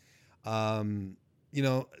recap.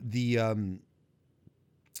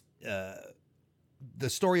 The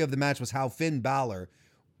story of the match was how Finn Balor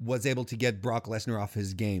was able to get Brock Lesnar off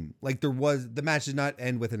his game. The match did not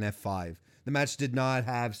end with an F5. The match did not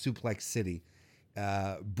have Suplex City.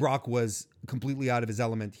 Brock was completely out of his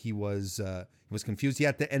element. He was confused. He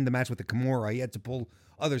had to end the match with the Kimura. He had to pull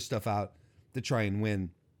other stuff out to try and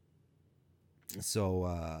win. So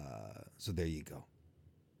there you go.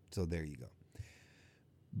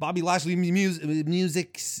 Bobby Lashley's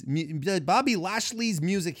music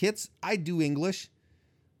hits. I do English.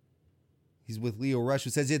 He's with Leo Rush, who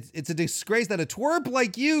says it's a disgrace that a twerp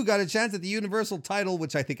like you got a chance at the Universal title,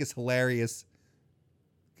 which I think is hilarious.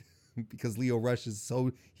 Because Leo Rush is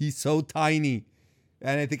so tiny.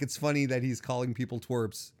 And I think it's funny that he's calling people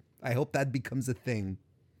twerps. I hope that becomes a thing.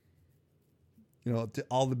 To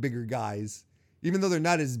all the bigger guys. Even though they're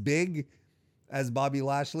not as big as Bobby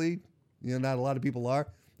Lashley. Not a lot of people are.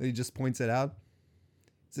 But he just points it out.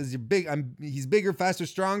 He says, he's bigger, faster,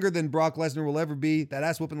 stronger than Brock Lesnar will ever be. That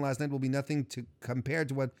ass whooping last night will be nothing to compare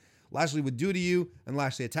to what Lashley would do to you. And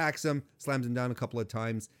Lashley attacks him, slams him down a couple of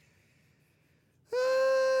times.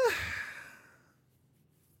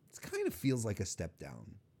 Kind of feels like a step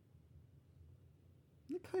down.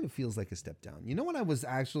 You know what I was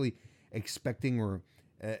actually expecting or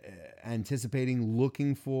anticipating,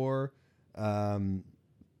 looking for?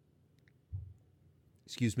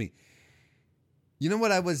 Excuse me. You know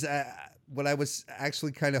what I was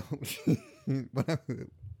actually kind of.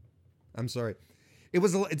 I'm sorry.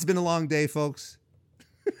 It's been a long day, folks.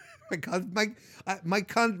 my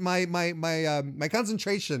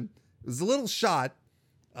concentration was a little shot.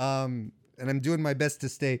 And I'm doing my best to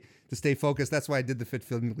stay focused. That's why I did the Fit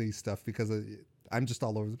Finley stuff, because I'm just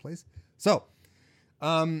all over the place. So,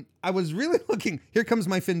 I was really looking. Here comes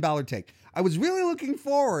my Finn Balor take. I was really looking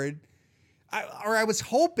forward, I was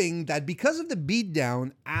hoping that because of the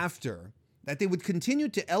beatdown after, that they would continue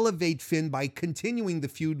to elevate Finn by continuing the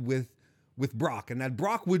feud with Brock, and that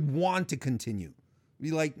Brock would want to continue.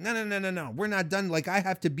 Be like, no, we're not done. Like, I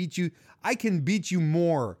have to beat you. I can beat you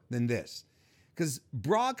more than this. Because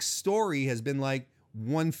Brock's story has been like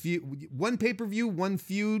one pay-per-view, one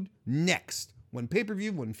feud, next. One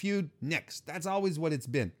pay-per-view, one feud, next. That's always what it's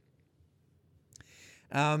been.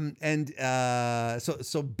 So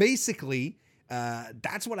basically,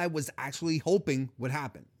 that's what I was actually hoping would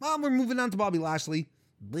happen. Well, we're moving on to Bobby Lashley.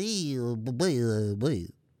 Anyway,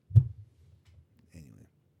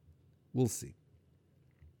 we'll see.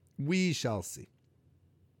 We shall see.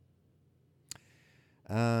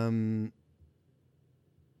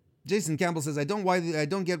 Jason Campbell says, I don't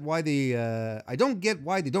get why they don't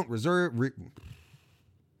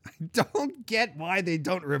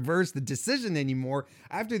reverse the decision anymore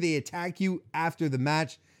after they attack you after the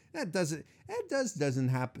match. That doesn't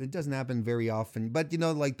happen. It doesn't happen very often. But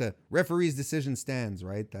like the referee's decision stands,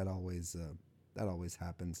 right? That always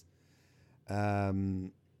happens.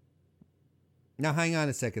 Now, hang on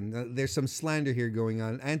a second. There's some slander here going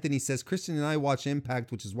on. Anthony says, Christian and I watch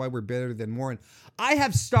Impact, which is why we're better than Warren. I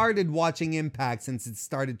have started watching Impact since it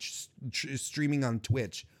started streaming on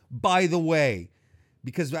Twitch, by the way.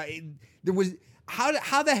 Because there was...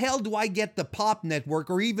 How the hell do I get the Pop Network,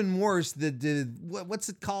 or even worse, what's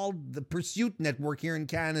it called? The Pursuit Network here in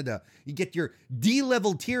Canada. You get your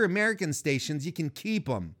D-level tier American stations. You can keep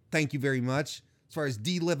them. Thank you very much. as far as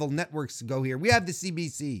D-level networks go here. We have the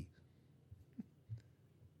CBC.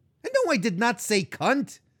 And no, I did not say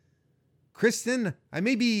cunt. Kristen, I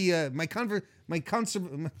may be, my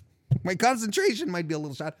concentration might be a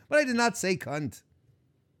little shot, but I did not say cunt.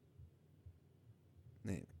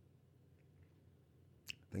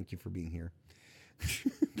 Thank you for being here.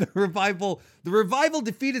 The revival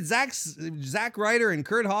defeated Zack Ryder and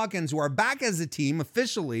Kurt Hawkins, who are back as a team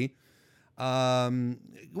officially.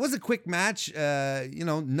 It was a quick match.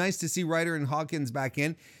 Nice to see Ryder and Hawkins back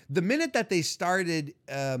in. The minute that they started,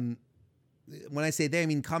 when I say they, I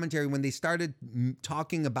mean commentary, when they started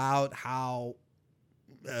talking about how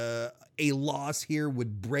a loss here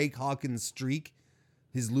would break Hawkins' streak,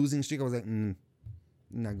 his losing streak, I was like,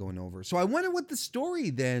 not going over. So I wonder what the story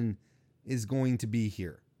then is going to be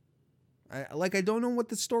here. I don't know what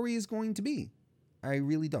the story is going to be. I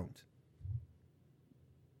really don't.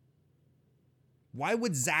 Why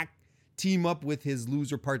would Zack team up with his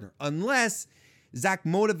loser partner? Unless Zack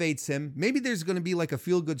motivates him. Maybe there's going to be like a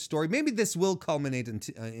feel-good story. Maybe this will culminate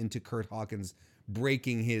into Kurt Hawkins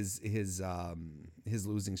breaking his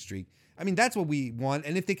losing streak. I mean, that's what we want.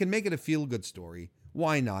 And if they can make it a feel-good story,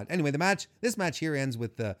 why not? Anyway, this match here ends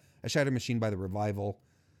with a Shatter Machine by the Revival,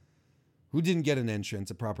 who didn't get a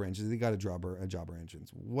proper entrance. They got a jobber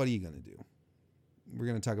entrance. What are you going to do? We're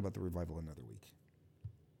going to talk about the Revival another week.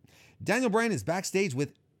 Daniel Bryan is backstage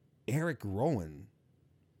with Eric Rowan.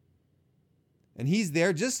 And he's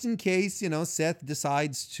there just in case, Seth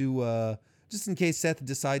decides to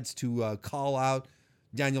call out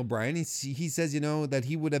Daniel Bryan. He says, that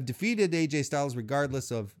he would have defeated AJ Styles regardless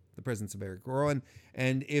of the presence of Eric Rowan.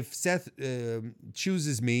 And if Seth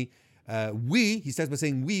chooses me, he starts by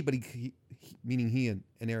saying we, but meaning he and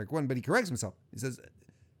Eric Rowan, but he corrects himself. He says,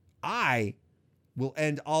 I will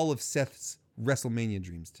end all of Seth's WrestleMania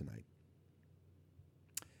dreams tonight.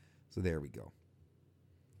 So there we go.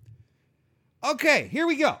 Okay, here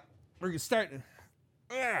we go. We're going to start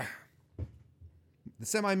the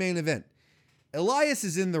semi-main event. Elias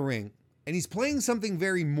is in the ring, and he's playing something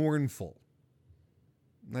very mournful.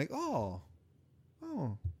 Like,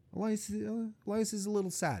 Elias is a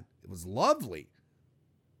little sad. It was lovely.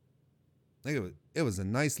 Like it was a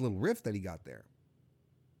nice little riff that he got there.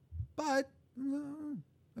 But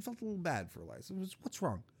I felt a little bad for Elias. What's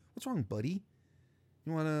wrong? What's wrong, buddy?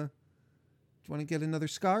 Do you want to get another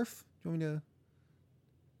scarf? Do you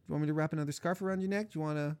want me to wrap another scarf around your neck? Do you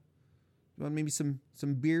want maybe some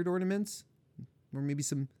beard ornaments? Or maybe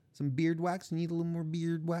some beard wax? You need a little more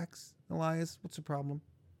beard wax, Elias? What's the problem?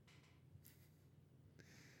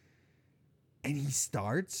 And he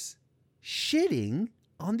starts shitting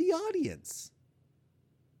on the audience.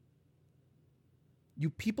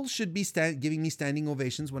 You people should be giving me standing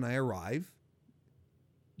ovations when I arrive.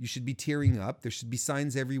 You should be tearing up. There should be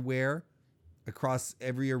signs everywhere, across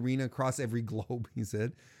every arena, across every globe, he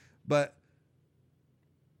said. And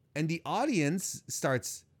the audience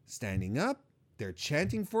starts standing up. They're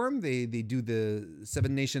chanting for him. They do the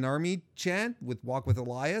Seven Nation Army chant with Walk with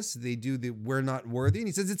Elias. They do the We're Not Worthy. And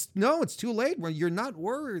he says, it's too late. You're not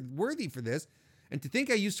worthy for this. And to think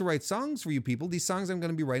I used to write songs for you people, these songs I'm going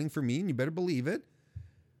to be writing for me, and you better believe it.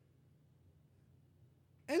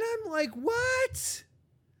 And I'm like, what?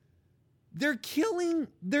 They're killing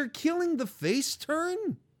the face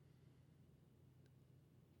turn?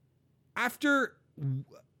 After,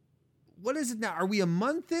 what is it now? Are we a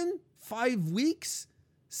month in? 5 weeks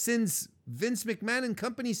since Vince McMahon and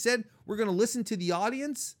company said we're going to listen to the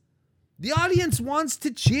audience? The audience wants to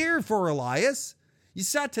cheer for Elias. You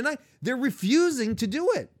saw it tonight. They're refusing to do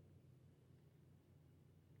it.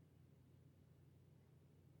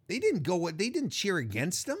 They didn't cheer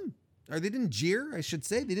against him. Or they didn't jeer, I should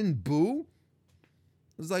say. They didn't boo.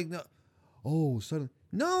 It was like, no. Oh, suddenly.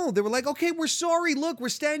 No, they were like, okay, we're sorry. Look, we're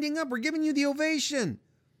standing up. We're giving you the ovation.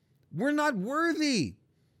 We're not worthy.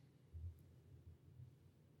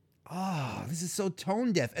 This is so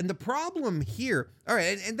tone deaf. And the problem here, all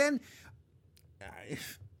right, and then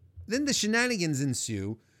the shenanigans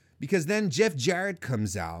ensue, because then Jeff Jarrett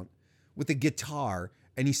comes out with a guitar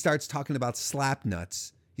and he starts talking about slap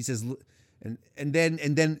nuts. He says, and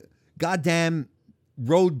then goddamn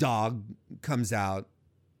Road Dogg comes out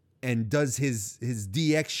and does his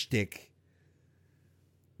DX shtick.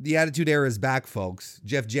 The Attitude Era is back, folks.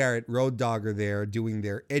 Jeff Jarrett, Road Dogg are there doing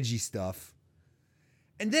their edgy stuff.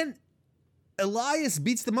 And then Elias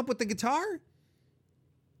beats them up with the guitar.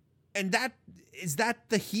 And is that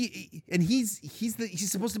the he? And he's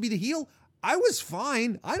supposed to be the heel. I was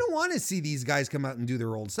fine. I don't want to see these guys come out and do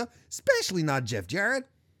their old stuff, especially not Jeff Jarrett.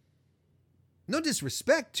 No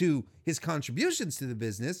disrespect to his contributions to the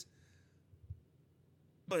business,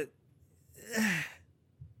 but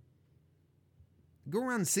go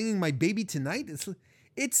around singing My Baby Tonight.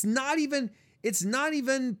 It's not even,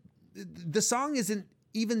 the song isn't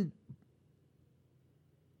even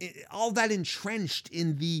all that entrenched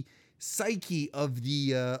in the psyche of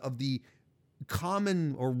the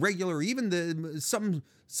common or regular, even some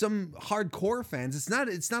hardcore fans. It's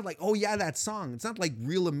not like, oh yeah, that song. It's not like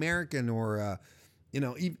Real American or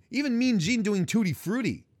even Mean Gene doing Tutti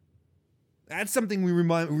Frutti. That's something we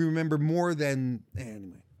remember more than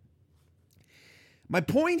anyway. My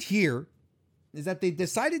point here is that they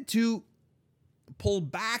decided to pull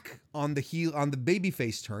back on the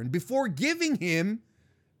babyface turn before giving him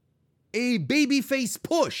a babyface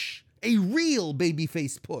push, a real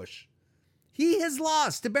babyface push. He has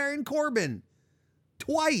lost to Baron Corbin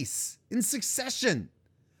twice in succession.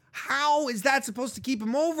 How is that supposed to keep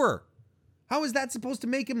him over? How is that supposed to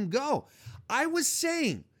make him go? I was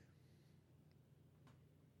saying,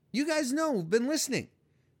 you guys know, been listening.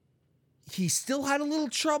 He still had a little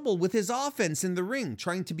trouble with his offense in the ring,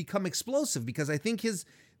 trying to become explosive, because I think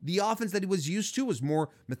the offense that he was used to was more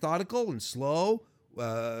methodical and slow,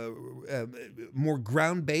 more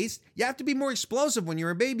ground-based. You have to be more explosive when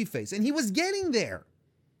you're a babyface, and he was getting there.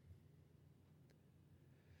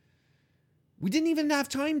 We didn't even have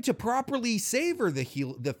time to properly savor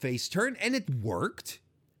the face turn, and it worked,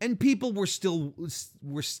 and people were still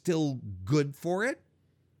good for it.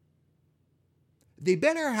 They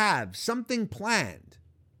better have something planned,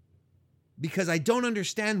 because I don't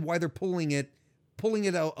understand why they're pulling it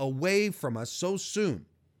away from us so soon,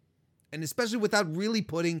 and especially without really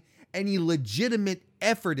putting any legitimate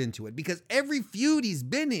effort into it, because every feud he's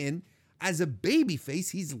been in as a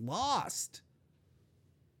babyface, he's lost.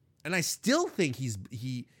 And I still think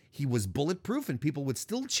he was bulletproof, and people would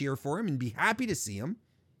still cheer for him and be happy to see him.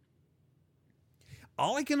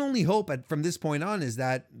 All I can only hope from this point on is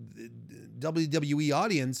that the WWE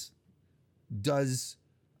audience does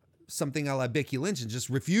something a la Becky Lynch and just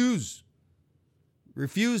refuse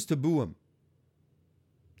to boo him.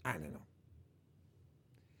 I don't know.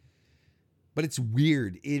 But it's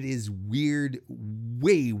weird. It is weird.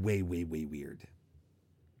 Way, way, way, way weird.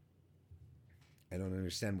 I don't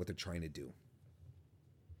understand what they're trying to do.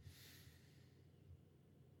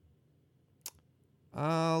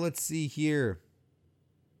 Let's see here.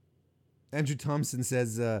 Andrew Thompson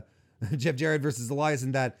says Jeff Jarrett versus Elias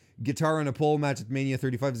in that guitar on a pole match at Mania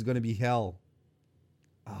 35 is going to be hell.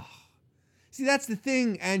 Oh. See, that's the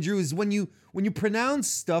thing, Andrew, is when you pronounce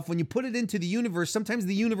stuff, when you put it into the universe, sometimes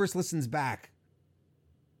the universe listens back.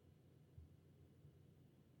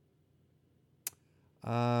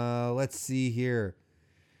 Let's see here.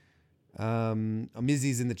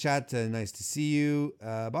 Mizzy's in the chat. Nice to see you.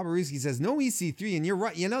 Bobariski says no EC3, and you're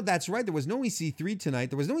right. You know, that's right. There was no EC3 tonight.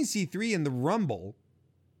 There was no EC3 in the Rumble,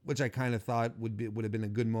 which I kind of thought would have been a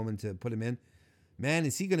good moment to put him in. Man,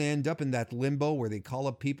 is he going to end up in that limbo where they call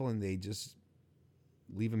up people and they just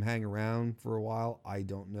leave him hang around for a while? I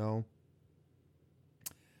don't know.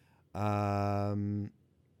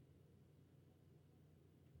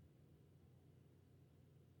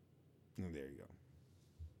 There you go.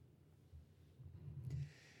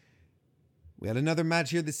 We had another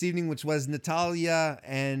match here this evening, which was Natalya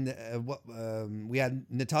and we had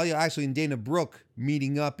Natalya actually and Dana Brooke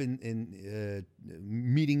meeting up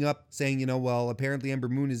saying, well, apparently Ember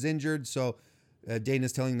Moon is injured, so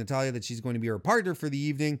Dana's telling Natalya that she's going to be her partner for the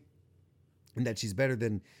evening, and that she's better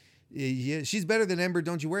than Ember.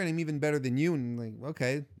 Don't you worry, and I'm even better than you. And like,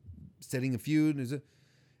 okay, setting a feud.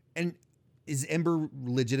 And is Ember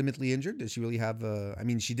legitimately injured? Does she really have I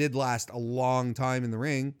mean, she did last a long time in the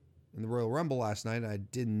ring in the Royal Rumble last night. I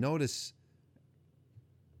didn't notice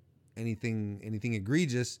anything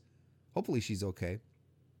egregious. Hopefully she's okay.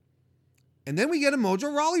 And then we get a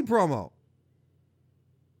Mojo Rawley promo.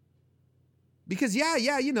 Because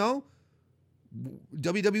WWE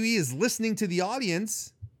is listening to the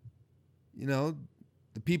audience. The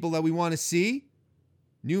people that we want to see.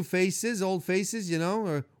 New faces, old faces,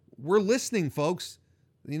 we're listening, folks.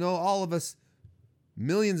 All of us,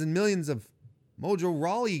 millions and millions of Mojo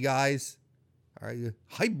Rawley guys, all right,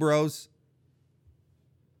 hype bros.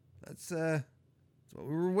 That's what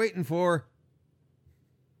we were waiting for.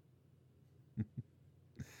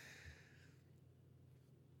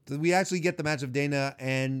 So we actually get the match of Dana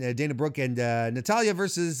Brooke and Natalya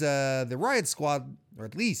versus the Riot Squad, or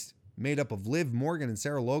at least made up of Liv Morgan and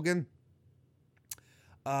Sarah Logan.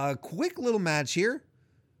 Quick little match here.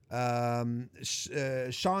 Sean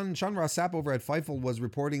Ross Sapp over at Fightful was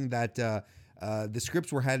reporting that the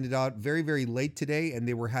scripts were handed out very, very late today, and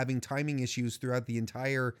they were having timing issues throughout the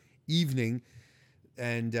entire evening.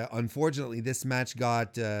 And unfortunately, this match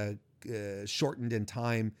got shortened in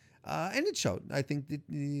time, and it showed. I think that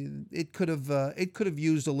it could have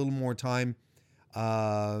used a little more time.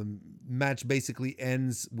 Match basically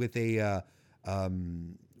ends with a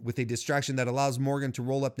distraction that allows Morgan to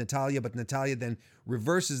roll up Natalya, but Natalya then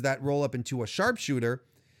reverses that roll up into a sharpshooter.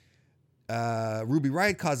 Ruby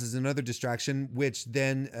Riott causes another distraction, which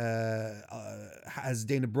then has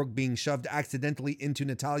Dana Brooke being shoved accidentally into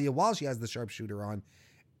Natalya while she has the sharpshooter on,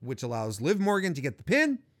 which allows Liv Morgan to get the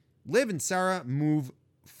pin. Liv and Sarah move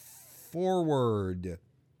forward.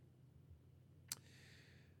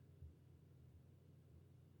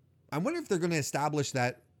 I wonder if they're going to establish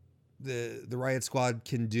that the Riot Squad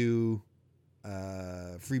can do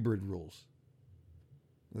Freebird rules.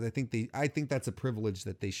 I think that's a privilege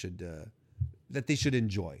that they should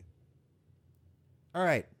enjoy. All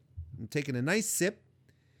right, I'm taking a nice sip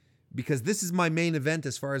because this is my main event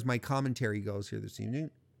as far as my commentary goes here this evening.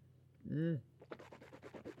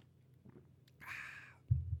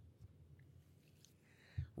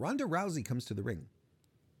 Ronda Rousey comes to the ring.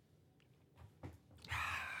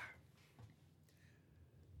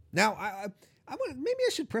 Now, I want maybe I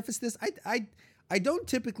should preface this. I don't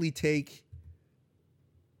typically take.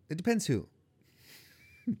 It depends who.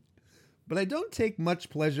 But I don't take much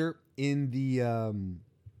pleasure in the. I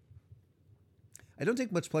don't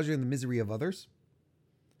take much pleasure in the misery of others.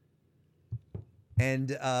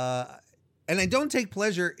 And I don't take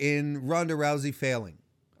pleasure in Ronda Rousey failing.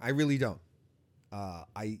 I really don't.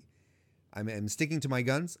 I'm sticking to my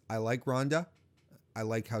guns. I like Ronda. I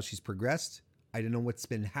like how she's progressed. I don't know what's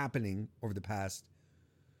been happening over the past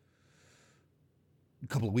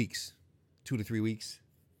couple of weeks, 2 to 3 weeks.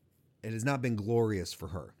 It has not been glorious for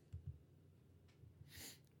her.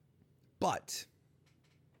 But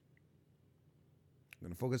I'm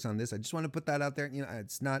going to focus on this. I just want to put that out there. You know,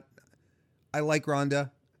 it's not, I like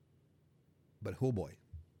Ronda, but oh boy.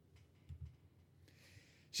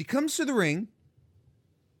 She comes to the ring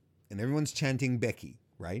and everyone's chanting Becky,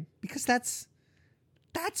 right? Because that's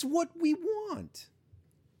what we want.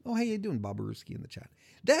 Oh, how you doing, Bobaruski in the chat?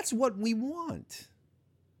 That's what we want.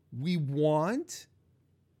 We want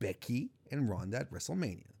Becky and Ronda at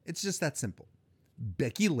WrestleMania. It's just that simple.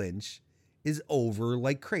 Becky Lynch is over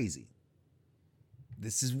like crazy.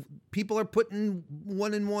 People are putting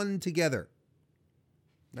one and one together.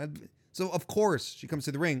 So of course she comes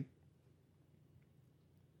to the ring.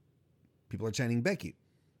 People are chanting Becky.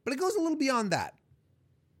 But it goes a little beyond that.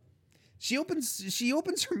 She opens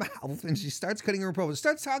her mouth and she starts cutting her promo.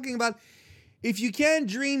 Starts talking about, if you can't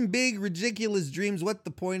dream big, ridiculous dreams, what's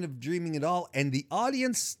the point of dreaming at all? And the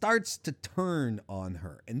audience starts to turn on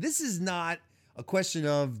her. And this is not a question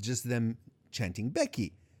of just them chanting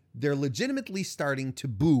Becky. They're legitimately starting to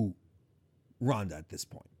boo Ronda at this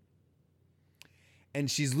point.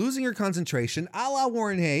 And she's losing her concentration, a la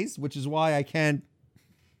Warren Hayes, which is why I can't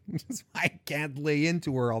lay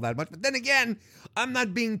into her all that much. But then again, I'm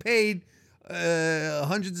not being paid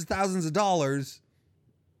hundreds of thousands of dollars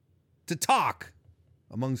to talk,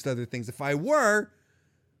 amongst other things. If I were,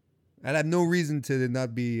 I'd have no reason to not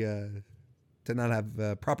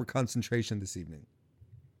have proper concentration this evening.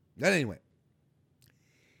 But anyway,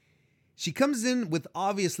 she comes in with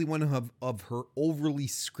obviously one of her overly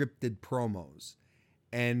scripted promos,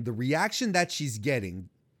 and the reaction that she's getting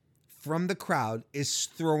from the crowd is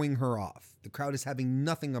throwing her off. The crowd is having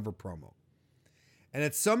nothing of her promo. And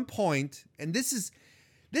at some point, and this is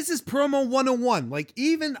promo 101. Like,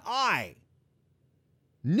 even I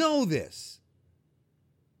know this.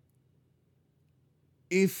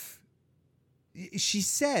 If she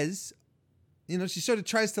says, she sort of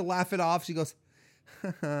tries to laugh it off. She goes,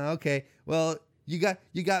 okay, well, you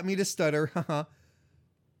got me to stutter.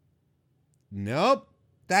 Nope,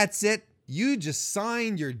 that's it. You just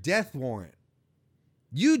signed your death warrant.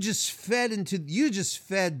 You just fed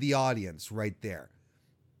the audience right there.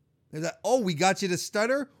 They're like, oh, we got you to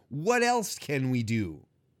stutter? What else can we do?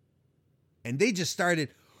 And they just started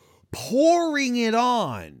pouring it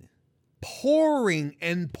on. Pouring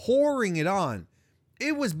it on.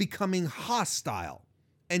 It was becoming hostile.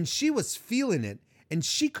 And she was feeling it. And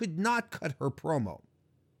she could not cut her promo.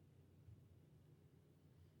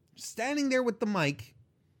 Standing there with the mic.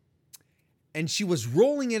 And she was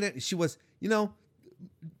rolling it. She was,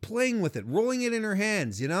 playing with it. Rolling it in her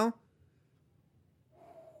hands, And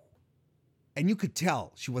you could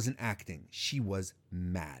tell she wasn't acting. She was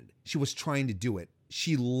mad. She was trying to do it.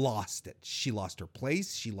 She lost it. She lost her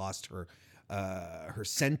place. She lost her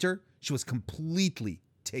center. She was completely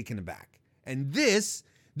taken aback. And this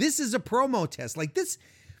is a promo test. Like this,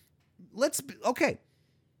 okay.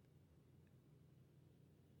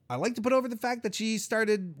 I like to put over the fact that she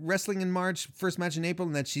started wrestling in March, first match in April,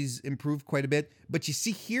 and that she's improved quite a bit. But you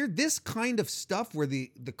see here, this kind of stuff where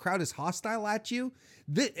the crowd is hostile at you,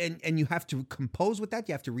 and you have to compose with that,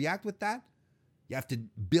 you have to react with that, you have to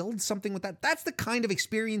build something with that. That's the kind of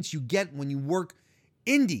experience you get when you work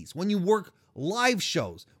indies, when you work live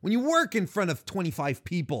shows, when you work in front of 25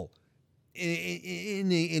 people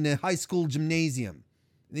in a high school gymnasium.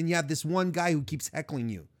 And then you have this one guy who keeps heckling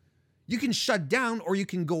you. You can shut down or you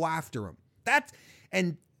can go after him.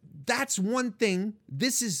 That's one thing.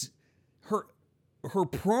 This is her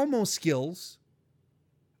promo skills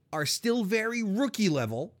are still very rookie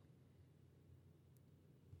level,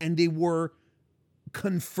 and they were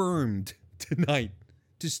confirmed tonight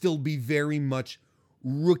to still be very much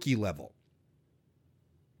rookie level.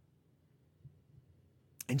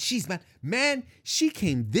 And she's man, she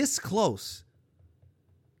came this close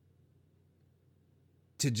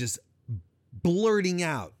to just blurting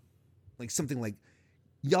out like something like,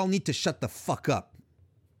 y'all need to shut the fuck up.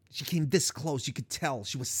 She came this close. You could tell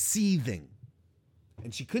she was seething.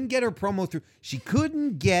 And she couldn't get her promo through. She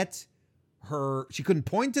couldn't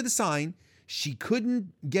point to the sign. She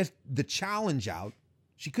couldn't get the challenge out.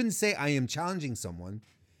 She couldn't say, I am challenging someone.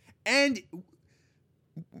 And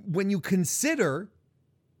when you consider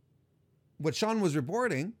what Sean was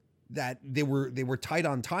reporting, that they were tight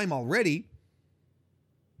on time already,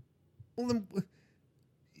 well, then,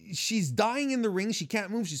 she's dying in the ring. She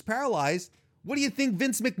can't move. She's paralyzed. What do you think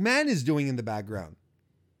Vince McMahon is doing in the background?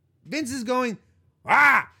 Vince is going,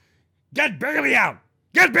 get Bayley out.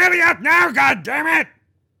 Get Bayley out now, God damn it.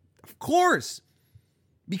 Of course.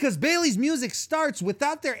 Because Bayley's music starts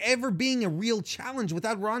without there ever being a real challenge,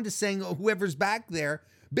 without Ronda saying, oh, whoever's back there.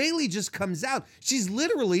 Bayley just comes out. She's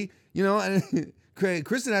literally, and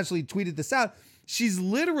Kristen actually tweeted this out. She was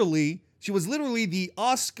literally the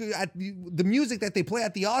Oscar at the music that they play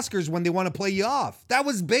at the Oscars when they want to play you off. That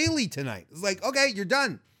was Bayley tonight. It's like, okay, you're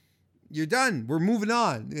done. You're done. We're moving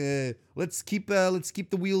on. Let's keep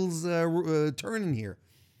the wheels turning here.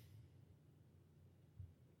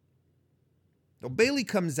 So Bayley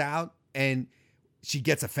comes out and she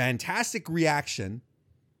gets a fantastic reaction,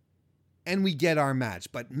 and we get our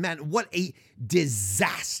match. But man, what a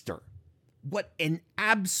disaster! What an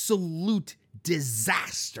absolute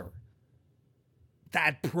disaster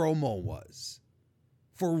that promo was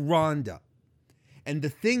for Ronda. And the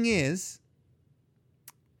thing is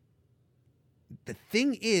that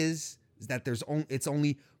it's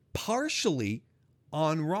only partially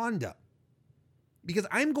on Ronda. Because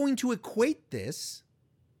I'm going to equate this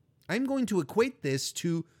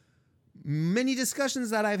to many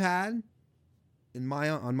discussions that I've had on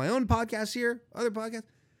my own podcast here, other podcasts.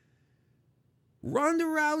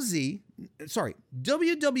 WWE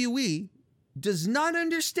does not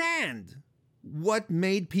understand what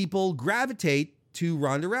made people gravitate to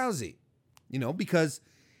Ronda Rousey. Because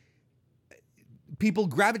people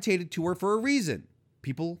gravitated to her for a reason.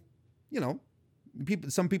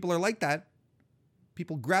 Some people are like that.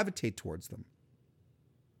 People gravitate towards them.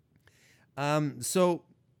 So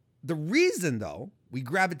the reason, though, we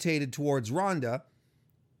gravitated towards Ronda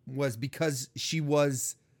was because she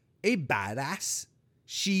was a badass.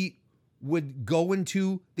 She would go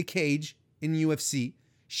into the cage in UFC.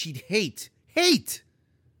 She'd hate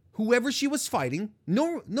whoever she was fighting.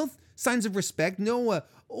 No signs of respect. No,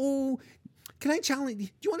 can I challenge? Do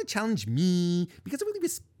you want to challenge me? Because I really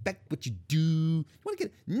respect what you do. You want to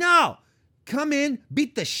get? No. Come in,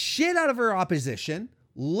 beat the shit out of her opposition,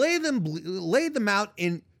 lay them out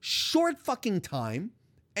in short fucking time,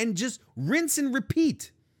 and just rinse and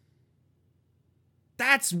repeat.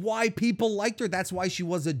 That's why people liked her. That's why she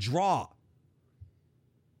was a draw.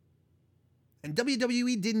 And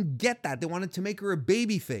WWE didn't get that. They wanted to make her a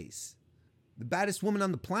babyface. The baddest woman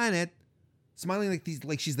on the planet, smiling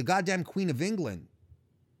like she's the goddamn Queen of England.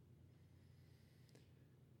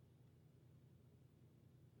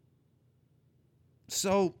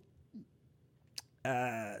 So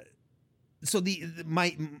my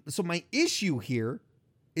issue here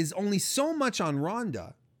is only so much on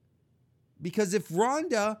Ronda, because if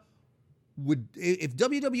WWE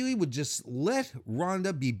would just let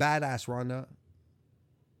Ronda be badass Ronda,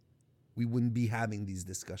 we wouldn't be having these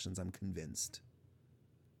discussions, I'm convinced.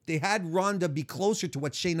 They had Ronda be closer to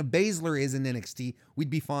what Shayna Baszler is in NXT, we'd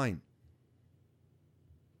be fine.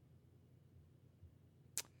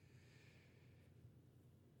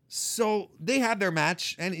 So they have their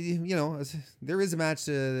match, and there is a match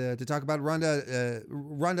to talk about. Ronda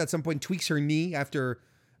at some point tweaks her knee after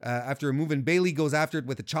a move, and Bayley goes after it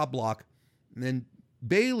with a chop block. And then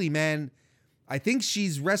Bayley, man, I think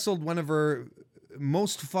she's wrestled one of her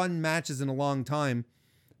most fun matches in a long time.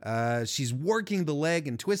 She's working the leg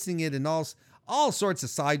and twisting it in all sorts of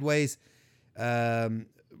sideways.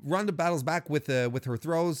 Ronda battles back with her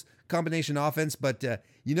throws, combination offense, but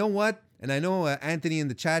you know what? And I know Anthony in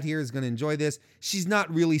the chat here is going to enjoy this. She's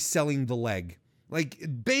not really selling the leg. Like,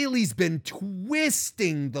 Bayley's been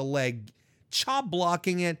twisting the leg, chop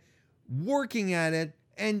blocking it, working at it,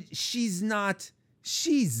 and she's not,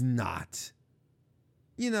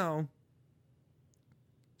 you know,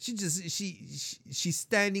 she's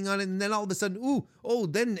standing on it, and then all of a sudden,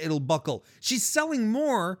 then it'll buckle. She's selling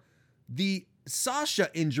more the Sasha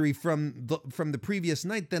injury from the previous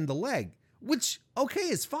night than the leg, which, okay,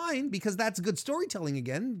 is fine, because that's good storytelling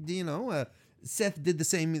again. You know, Seth did the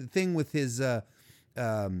same thing with his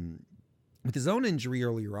own injury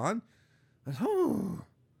earlier on.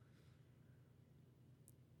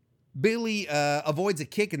 Bayley avoids a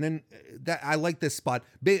kick, and then I like this spot.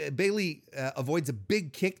 Bayley avoids a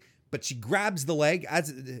big kick, but she grabs the leg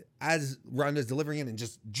as Ronda's delivering it and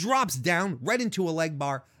just drops down right into a leg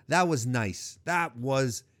bar. That was nice.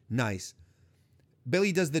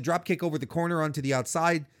 Bayley does the drop kick over the corner onto the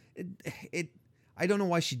outside. I don't know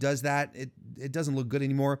why she does that. It doesn't look good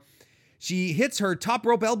anymore. She hits her top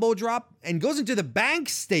rope elbow drop and goes into the bank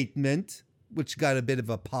statement, which got a bit of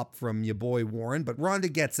a pop from your boy Warren, but Ronda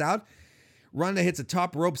gets out. Ronda hits a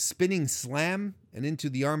top rope spinning slam and into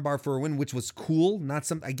the armbar for a win, which was cool. Not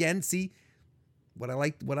some, again, see what I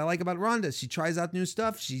like about Ronda. She tries out new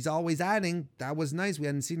stuff. She's always adding. That was nice. We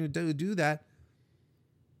hadn't seen her do that.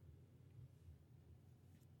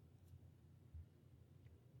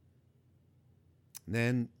 And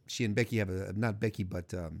then she and Becky have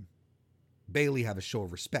Bayley have a show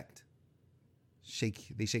of respect.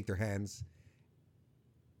 They shake their hands.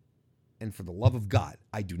 And for the love of God,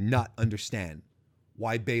 I do not understand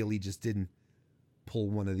why Bayley just didn't pull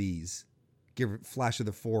one of these. Give her flash of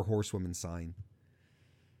the 4 horsewomen sign.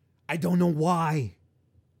 I don't know why.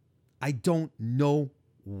 It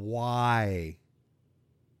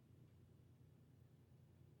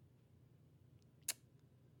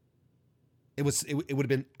would have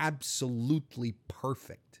been absolutely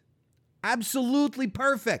perfect. Absolutely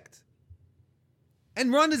perfect.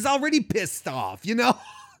 And Ronda's already pissed off, you know?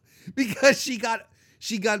 Because she got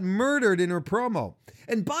murdered in her promo.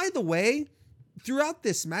 And by the way, throughout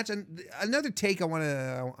this match, and another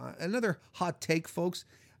hot take, folks,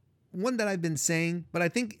 one that I've been saying, but I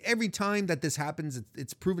think every time that this happens,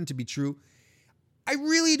 it's proven to be true. I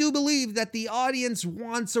really do believe that the audience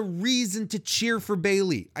wants a reason to cheer for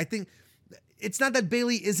Bayley. I think it's not that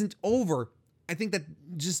Bayley isn't over. I think that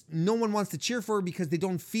just no one wants to cheer for her because they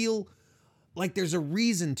don't feel like there's a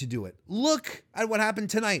reason to do it. Look at what happened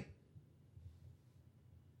tonight.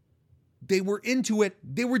 They were into it.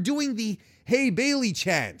 They were doing the "Hey Bayley"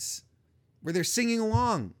 chants where they're singing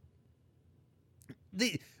along.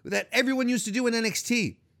 That everyone used to do in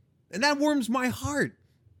NXT. And that warms my heart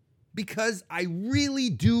because I really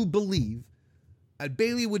do believe that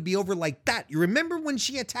Bayley would be over like that. You remember when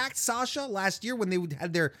she attacked Sasha last year when they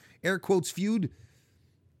had their air quotes feud?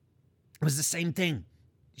 It was the same thing.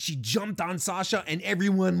 She jumped on Sasha and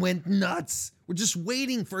everyone went nuts. We're just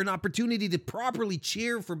waiting for an opportunity to properly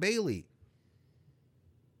cheer for Bayley.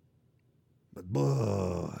 But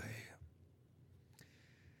boy.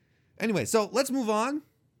 Anyway, so let's move on.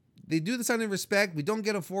 They do the sign of respect. We don't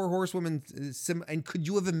get a 4 horsewoman and could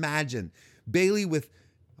you have imagined Bayley with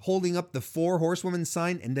holding up the 4 horsewoman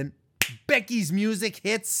sign and then Becky's music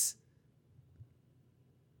hits?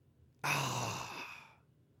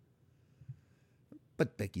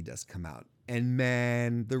 But Becky does come out. And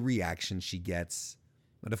man, the reaction she gets.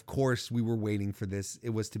 But of course, we were waiting for this. It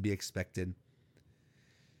was to be expected.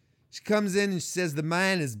 She comes in and she says, "The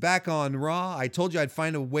man is back on Raw. I told you I'd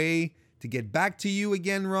find a way to get back to you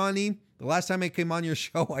again, Ronnie. The last time I came on your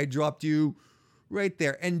show, I dropped you right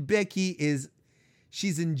there." And Becky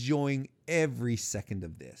she's enjoying every second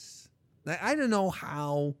of this. I don't know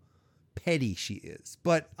how petty she is,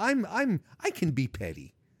 but I can be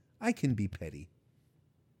petty. I can be petty.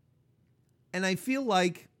 And I feel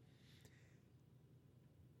like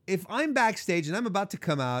if I'm backstage and I'm about to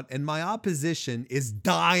come out and my opposition is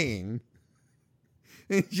dying,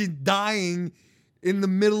 and she's dying in the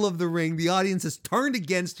middle of the ring, the audience is turned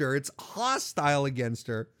against her, it's hostile against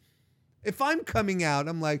her. If I'm coming out,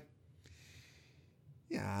 I'm like,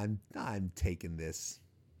 yeah, I'm taking this.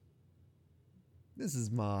 This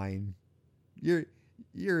is mine.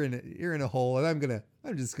 You're in a hole, and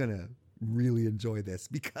I'm just gonna really enjoy this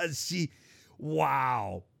because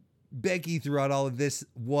wow. Becky throughout all of this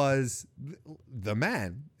was the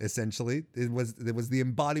man, essentially. It was the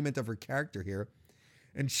embodiment of her character here.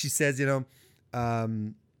 And she says,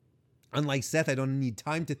 Unlike Seth, I don't need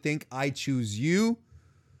time to think. I choose you.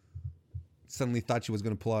 Suddenly thought she was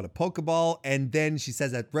going to pull out a Pokeball. And then she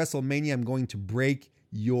says, at WrestleMania, I'm going to break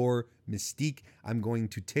your mystique. I'm going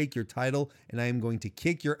to take your title and I am going to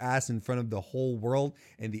kick your ass in front of the whole world.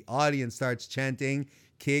 And the audience starts chanting,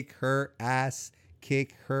 kick her ass,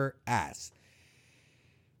 kick her ass.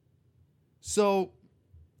 So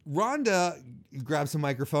Rhonda grabs a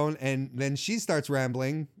microphone and then she starts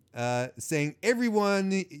rambling, saying,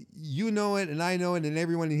 everyone, you know it and I know it and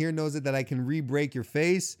everyone in here knows it, that I can re-break your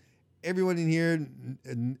face. Everyone in here,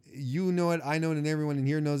 you know it, I know it, and everyone in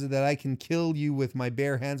here knows it, that I can kill you with my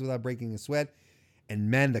bare hands without breaking a sweat. And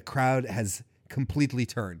man, the crowd has completely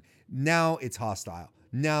turned. Now it's hostile.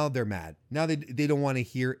 Now they're mad. Now they don't want to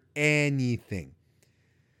hear anything.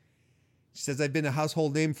 She says, I've been a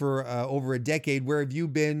household name for over a decade. Where have you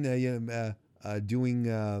been doing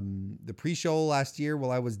the pre-show last year while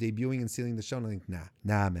I was debuting and stealing the show? And I'm like,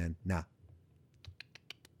 nah, man, nah.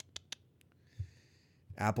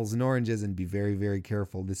 Apples and oranges, and be very, very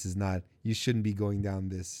careful. This is not, you shouldn't be going down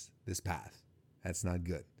this path. That's not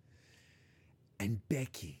good. And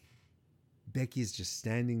Becky is just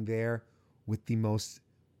standing there with the most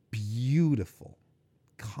beautiful,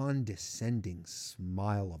 condescending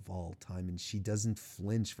smile of all time, and she doesn't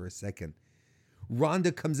flinch for a second.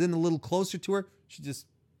 Rhonda comes in a little closer to her. She just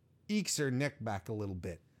ekes her neck back a little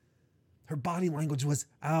bit. Her body language was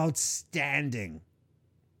outstanding.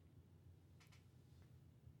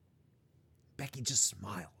 Becky just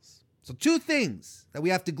smiles. So 2 things that we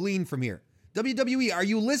have to glean from here. WWE, are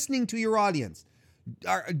you listening to your audience?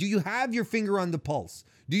 Do you have your finger on the pulse?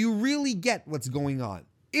 Do you really get what's going on?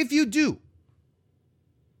 If you do,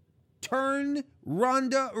 turn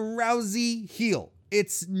Ronda Rousey heel.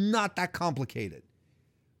 It's not that complicated.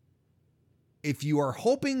 If you are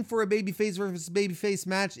hoping for a babyface versus babyface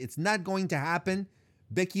match, it's not going to happen.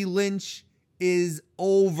 Becky Lynch is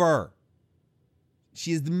over.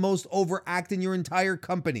 She is the most over act in your entire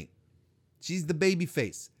company. She's the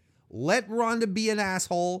babyface. Let Ronda be an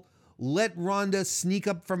asshole. Let Ronda sneak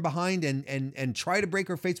up from behind and try to break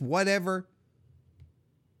her face, whatever.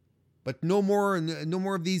 But no more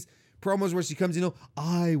of these promos where she comes,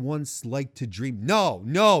 I once liked to dream. No.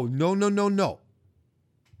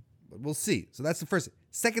 But we'll see. So that's the first thing.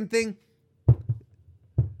 Second thing,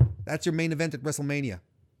 that's your main event at WrestleMania.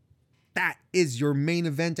 That is your main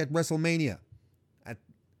event at WrestleMania. I've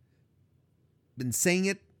been saying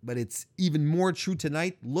it, but it's even more true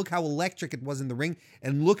tonight. Look how electric it was in the ring,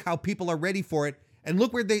 and look how people are ready for it. And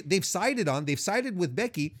look where they've sided on. They've sided with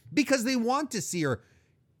Becky because they want to see her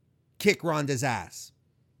kick Ronda's ass.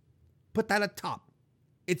 Put that at top.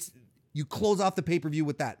 You close off the pay-per-view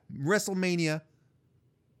with that. WrestleMania,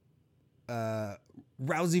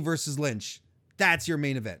 Rousey versus Lynch. That's your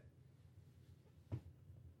main event.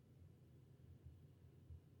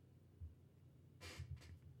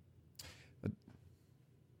 But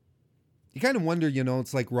you kind of wonder,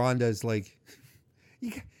 it's like Ronda's like,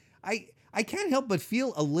 I can't help but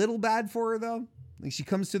feel a little bad for her though. Like she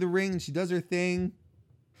comes to the ring and she does her thing,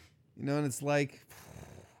 and it's like,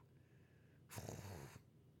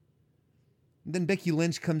 and then Becky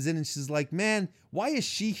Lynch comes in and she's like, man, why is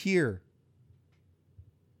she here?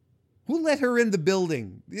 Who let her in the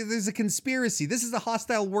building? There's a conspiracy. This is a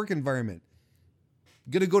hostile work environment.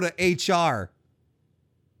 Gonna go to HR.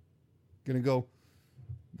 Gonna go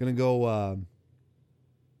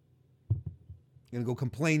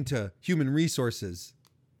complain to human resources.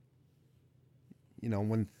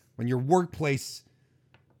 When your workplace,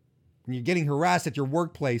 when you're getting harassed at your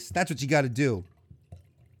workplace, that's what you got to do.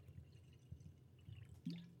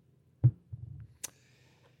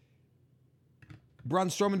 Braun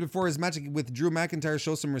Strowman, before his match with Drew McIntyre,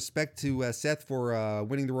 shows some respect to Seth for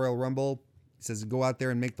winning the Royal Rumble. He says, go out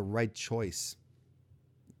there and make the right choice.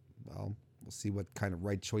 Well, we'll see what kind of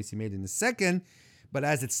right choice he made in a second. But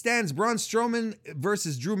as it stands, Braun Strowman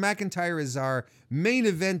versus Drew McIntyre is our main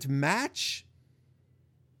event match.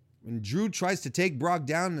 When Drew tries to take Brock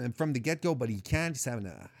down from the get-go, but he can't. He's having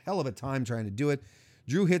a hell of a time trying to do it.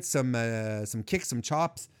 Drew hits some kicks, some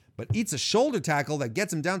chops, but eats a shoulder tackle that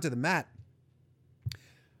gets him down to the mat.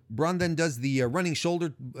 Braun then does the running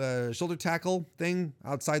shoulder tackle thing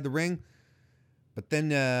outside the ring. But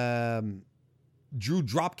then Drew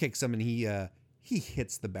drop kicks him and he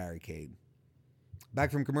hits the barricade.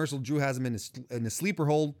 Back from commercial, Drew has him in a sleeper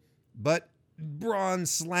hold, but Braun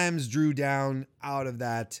slams Drew down out of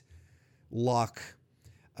that lock.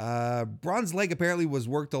 Braun's leg apparently was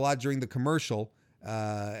worked a lot during the commercial,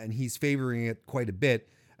 and he's favoring it quite a bit.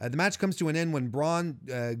 The match comes to an end when Braun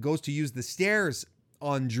goes to use the stairs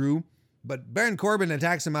on Drew, But Baron Corbin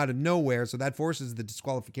attacks him out of nowhere, so that forces the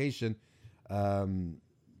disqualification.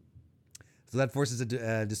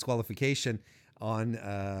 Disqualification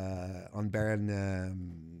on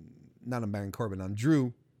Baron, not on Baron Corbin, on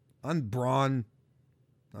Drew, on Braun,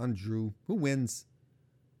 on Drew. Who wins?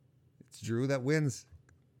 It's Drew that wins.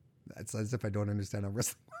 That's as if I don't understand how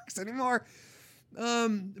wrestling works anymore.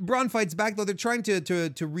 Braun fights back, though. They're trying to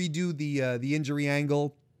redo the injury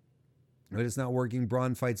angle, but it's not working.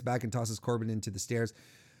 Braun fights back and tosses Corbin into the stairs.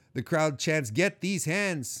 The crowd chants, "Get these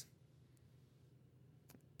hands!"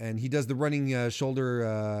 And he does the running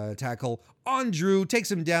shoulder tackle on Drew,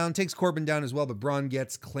 takes him down, takes Corbin down as well, but Braun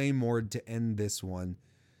gets Claymored to end this one.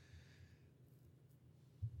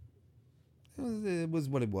 It was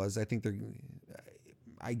what it was.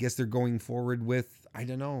 I guess they're going forward with, I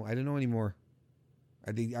don't know anymore.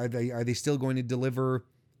 Are they still going to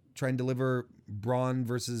try and deliver Braun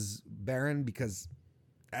versus Baron? Because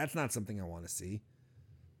that's not something I want to see.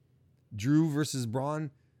 Drew versus Braun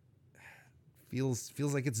feels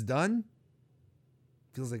like it's done.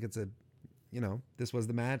 Feels like it's this was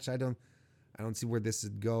the match. I don't see where this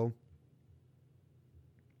would go.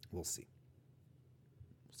 We'll see.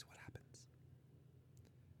 We'll see what happens.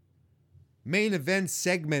 Main event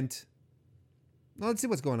segment. Well, let's see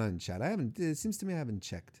what's going on in chat. It seems to me I haven't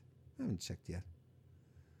checked. I haven't checked yet.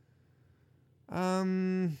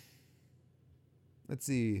 Let's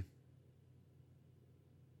see.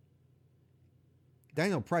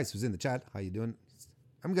 Daniel Price was in the chat. How you doing?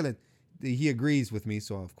 He agrees with me,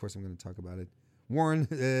 so of course I'm going to talk about it. Warren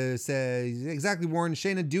says, exactly, Warren,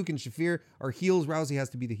 Shayna, Duke, and Shafir are heels. Rousey has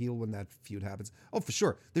to be the heel when that feud happens. Oh, for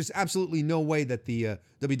sure. There's absolutely no way that the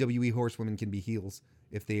WWE horsewomen can be heels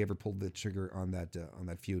if they ever pulled the trigger on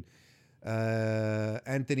that feud.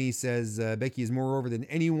 Anthony says, Becky is more over than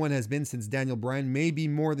anyone has been since Daniel Bryan. Maybe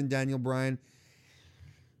more than Daniel Bryan.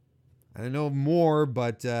 I don't know more,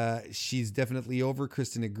 but she's definitely over.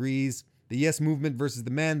 Kristen agrees. The Yes Movement versus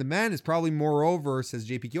the Man. The Man is probably more over, says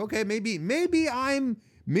JPQ. Okay, maybe I'm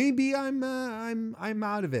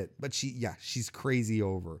out of it. But she's crazy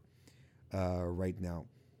over right now.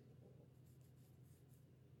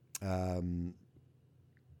 And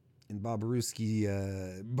Bob Baruski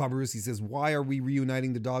says, why are we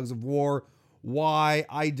reuniting the Dogs of War? Why?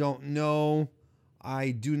 I don't know.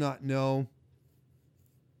 I do not know.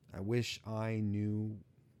 I wish I knew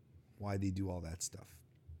why they do all that stuff.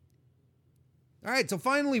 All right, so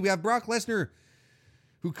finally we have Brock Lesnar,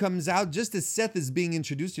 who comes out just as Seth is being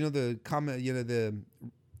introduced. The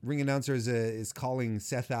ring announcer is calling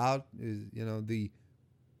Seth out. The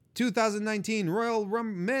 2019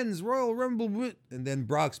 Men's Royal Rumble, and then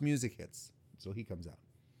Brock's music hits, so he comes out.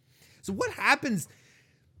 So what happens?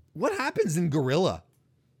 What happens in Gorilla?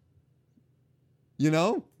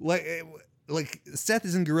 Like Seth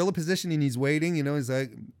is in gorilla position and he's waiting, he's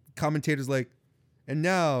like, commentator's like, and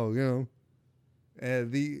now,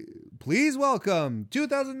 please welcome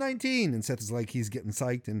 2019. And Seth is like, he's getting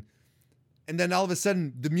psyched. And then all of a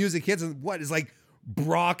sudden the music hits and what is like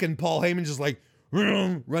Brock and Paul Heyman just like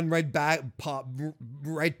run right back, pop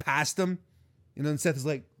right past them. And Seth is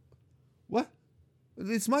like, what?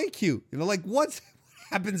 It's my cue. What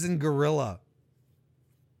happens in Gorilla?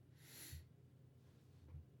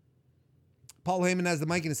 Paul Heyman has the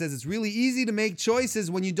mic and it says, it's really easy to make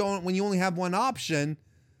choices when you only have one option.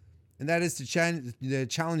 And that is to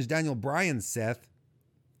challenge Daniel Bryan, Seth.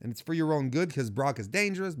 And it's for your own good because Brock is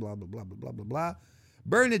dangerous, blah, blah, blah, blah, blah, blah, blah.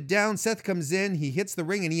 Burn it down. Seth comes in. He hits the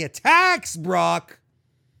ring and he attacks Brock.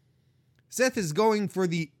 Seth is going for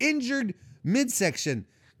the injured midsection.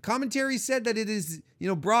 Commentary said that it is,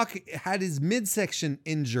 Brock had his midsection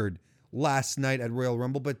injured last night at Royal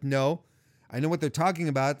Rumble, but no. I know what they're talking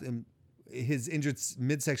about. His injured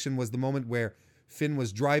midsection was the moment where Finn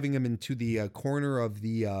was driving him into the corner of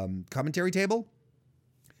the commentary table.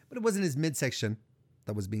 But it wasn't his midsection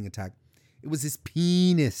that was being attacked. It was his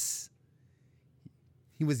penis.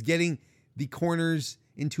 He was getting the corners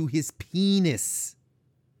into his penis.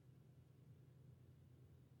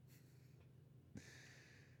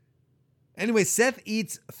 Anyway, Seth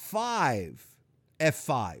eats 5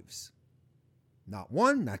 F5s. Not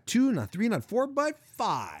 1, not 2, not 3, not 4, but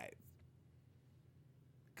 5.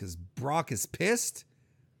 Because Brock is pissed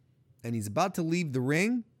and he's about to leave the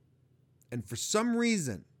ring. And for some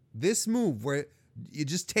reason, this move where you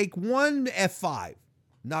just take one F5,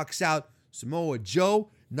 knocks out Samoa Joe,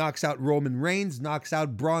 knocks out Roman Reigns, knocks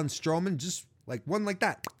out Braun Strowman, just like one like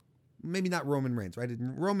that. Maybe not Roman Reigns, right?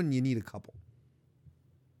 Roman, you need a couple.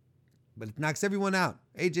 But it knocks everyone out.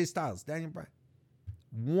 AJ Styles, Daniel Bryan.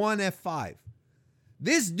 1 F5.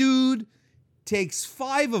 This dude takes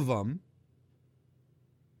 5 of them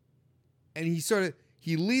And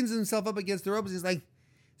he leans himself up against the ropes. And he's like,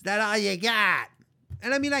 "Is that all you got?"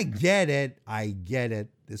 And I mean, I get it.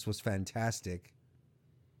 This was fantastic.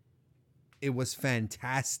 It was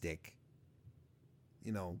fantastic.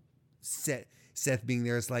 You know, Seth being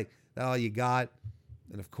there, it's like, "That all you got?"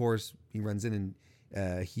 And of course, he runs in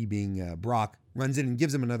and he being Brock runs in and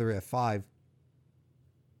gives him another F5.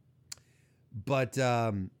 But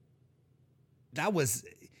that was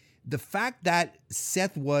the fact that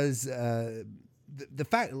Seth was the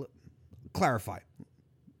fact. Clarify,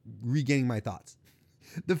 regaining my thoughts.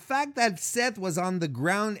 The fact that Seth was on the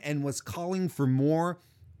ground and was calling for more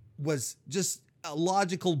was just a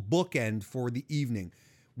logical bookend for the evening,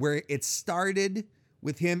 where it started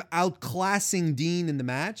with him outclassing Dean in the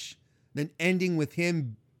match, then ending with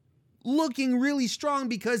him looking really strong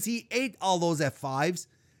because he ate all those F5s,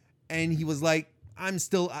 and he was like,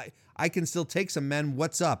 I can still take some, man.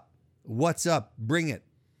 What's up? Bring it.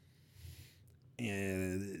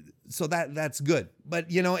 So that's good.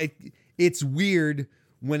 But you know, it's weird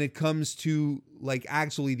when it comes to like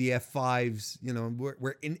actually the F5s, you know,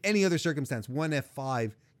 where in any other circumstance, one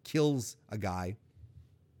F5 kills a guy.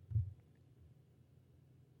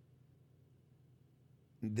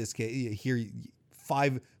 In this case, here,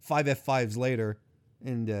 five F5s later,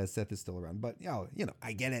 and Seth is still around. But you know,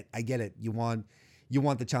 I get it. You want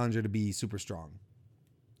the challenger to be super strong.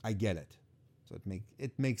 I get it. So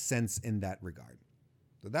it makes sense in that regard.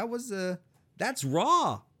 So that's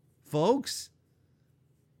Raw, folks.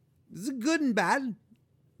 This is good and bad.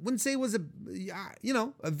 Wouldn't say it was a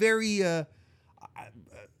very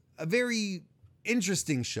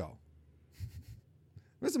interesting show.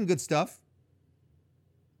 There's some good stuff.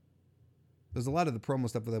 There's a lot of the promo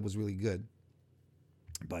stuff that was really good.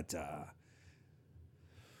 But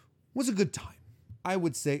was a good time. I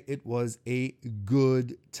would say it was a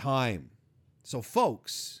good time. So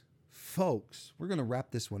folks, we're going to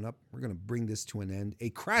wrap this one up. We're going to bring this to an end. A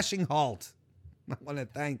crashing halt. I want to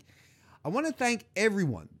thank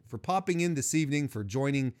everyone for popping in this evening, for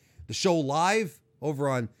joining the show live over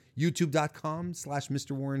on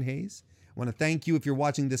youtube.com/Mr. Warren Hayes. I want to thank you if you're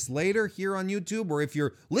watching this later here on YouTube, or if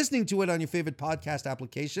you're listening to it on your favorite podcast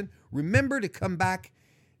application. Remember to come back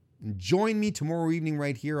and join me tomorrow evening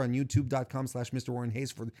right here on youtube.com/Mr. Warren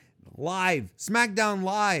Hayes for live SmackDown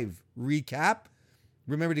Live recap.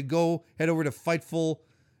 Remember to head over to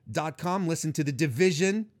Fightful.com, listen to The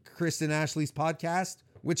Division, Chris and Ashley's podcast,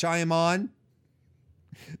 which I am on.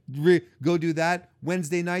 Go do that.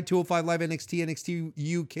 Wednesday night, 205 Live NXT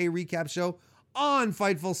UK recap show on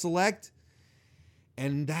Fightful Select.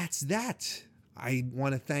 And that's that. I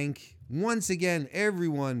want to thank once again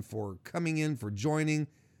everyone for coming in, for joining.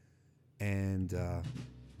 And I'll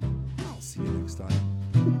see you next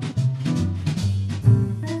time.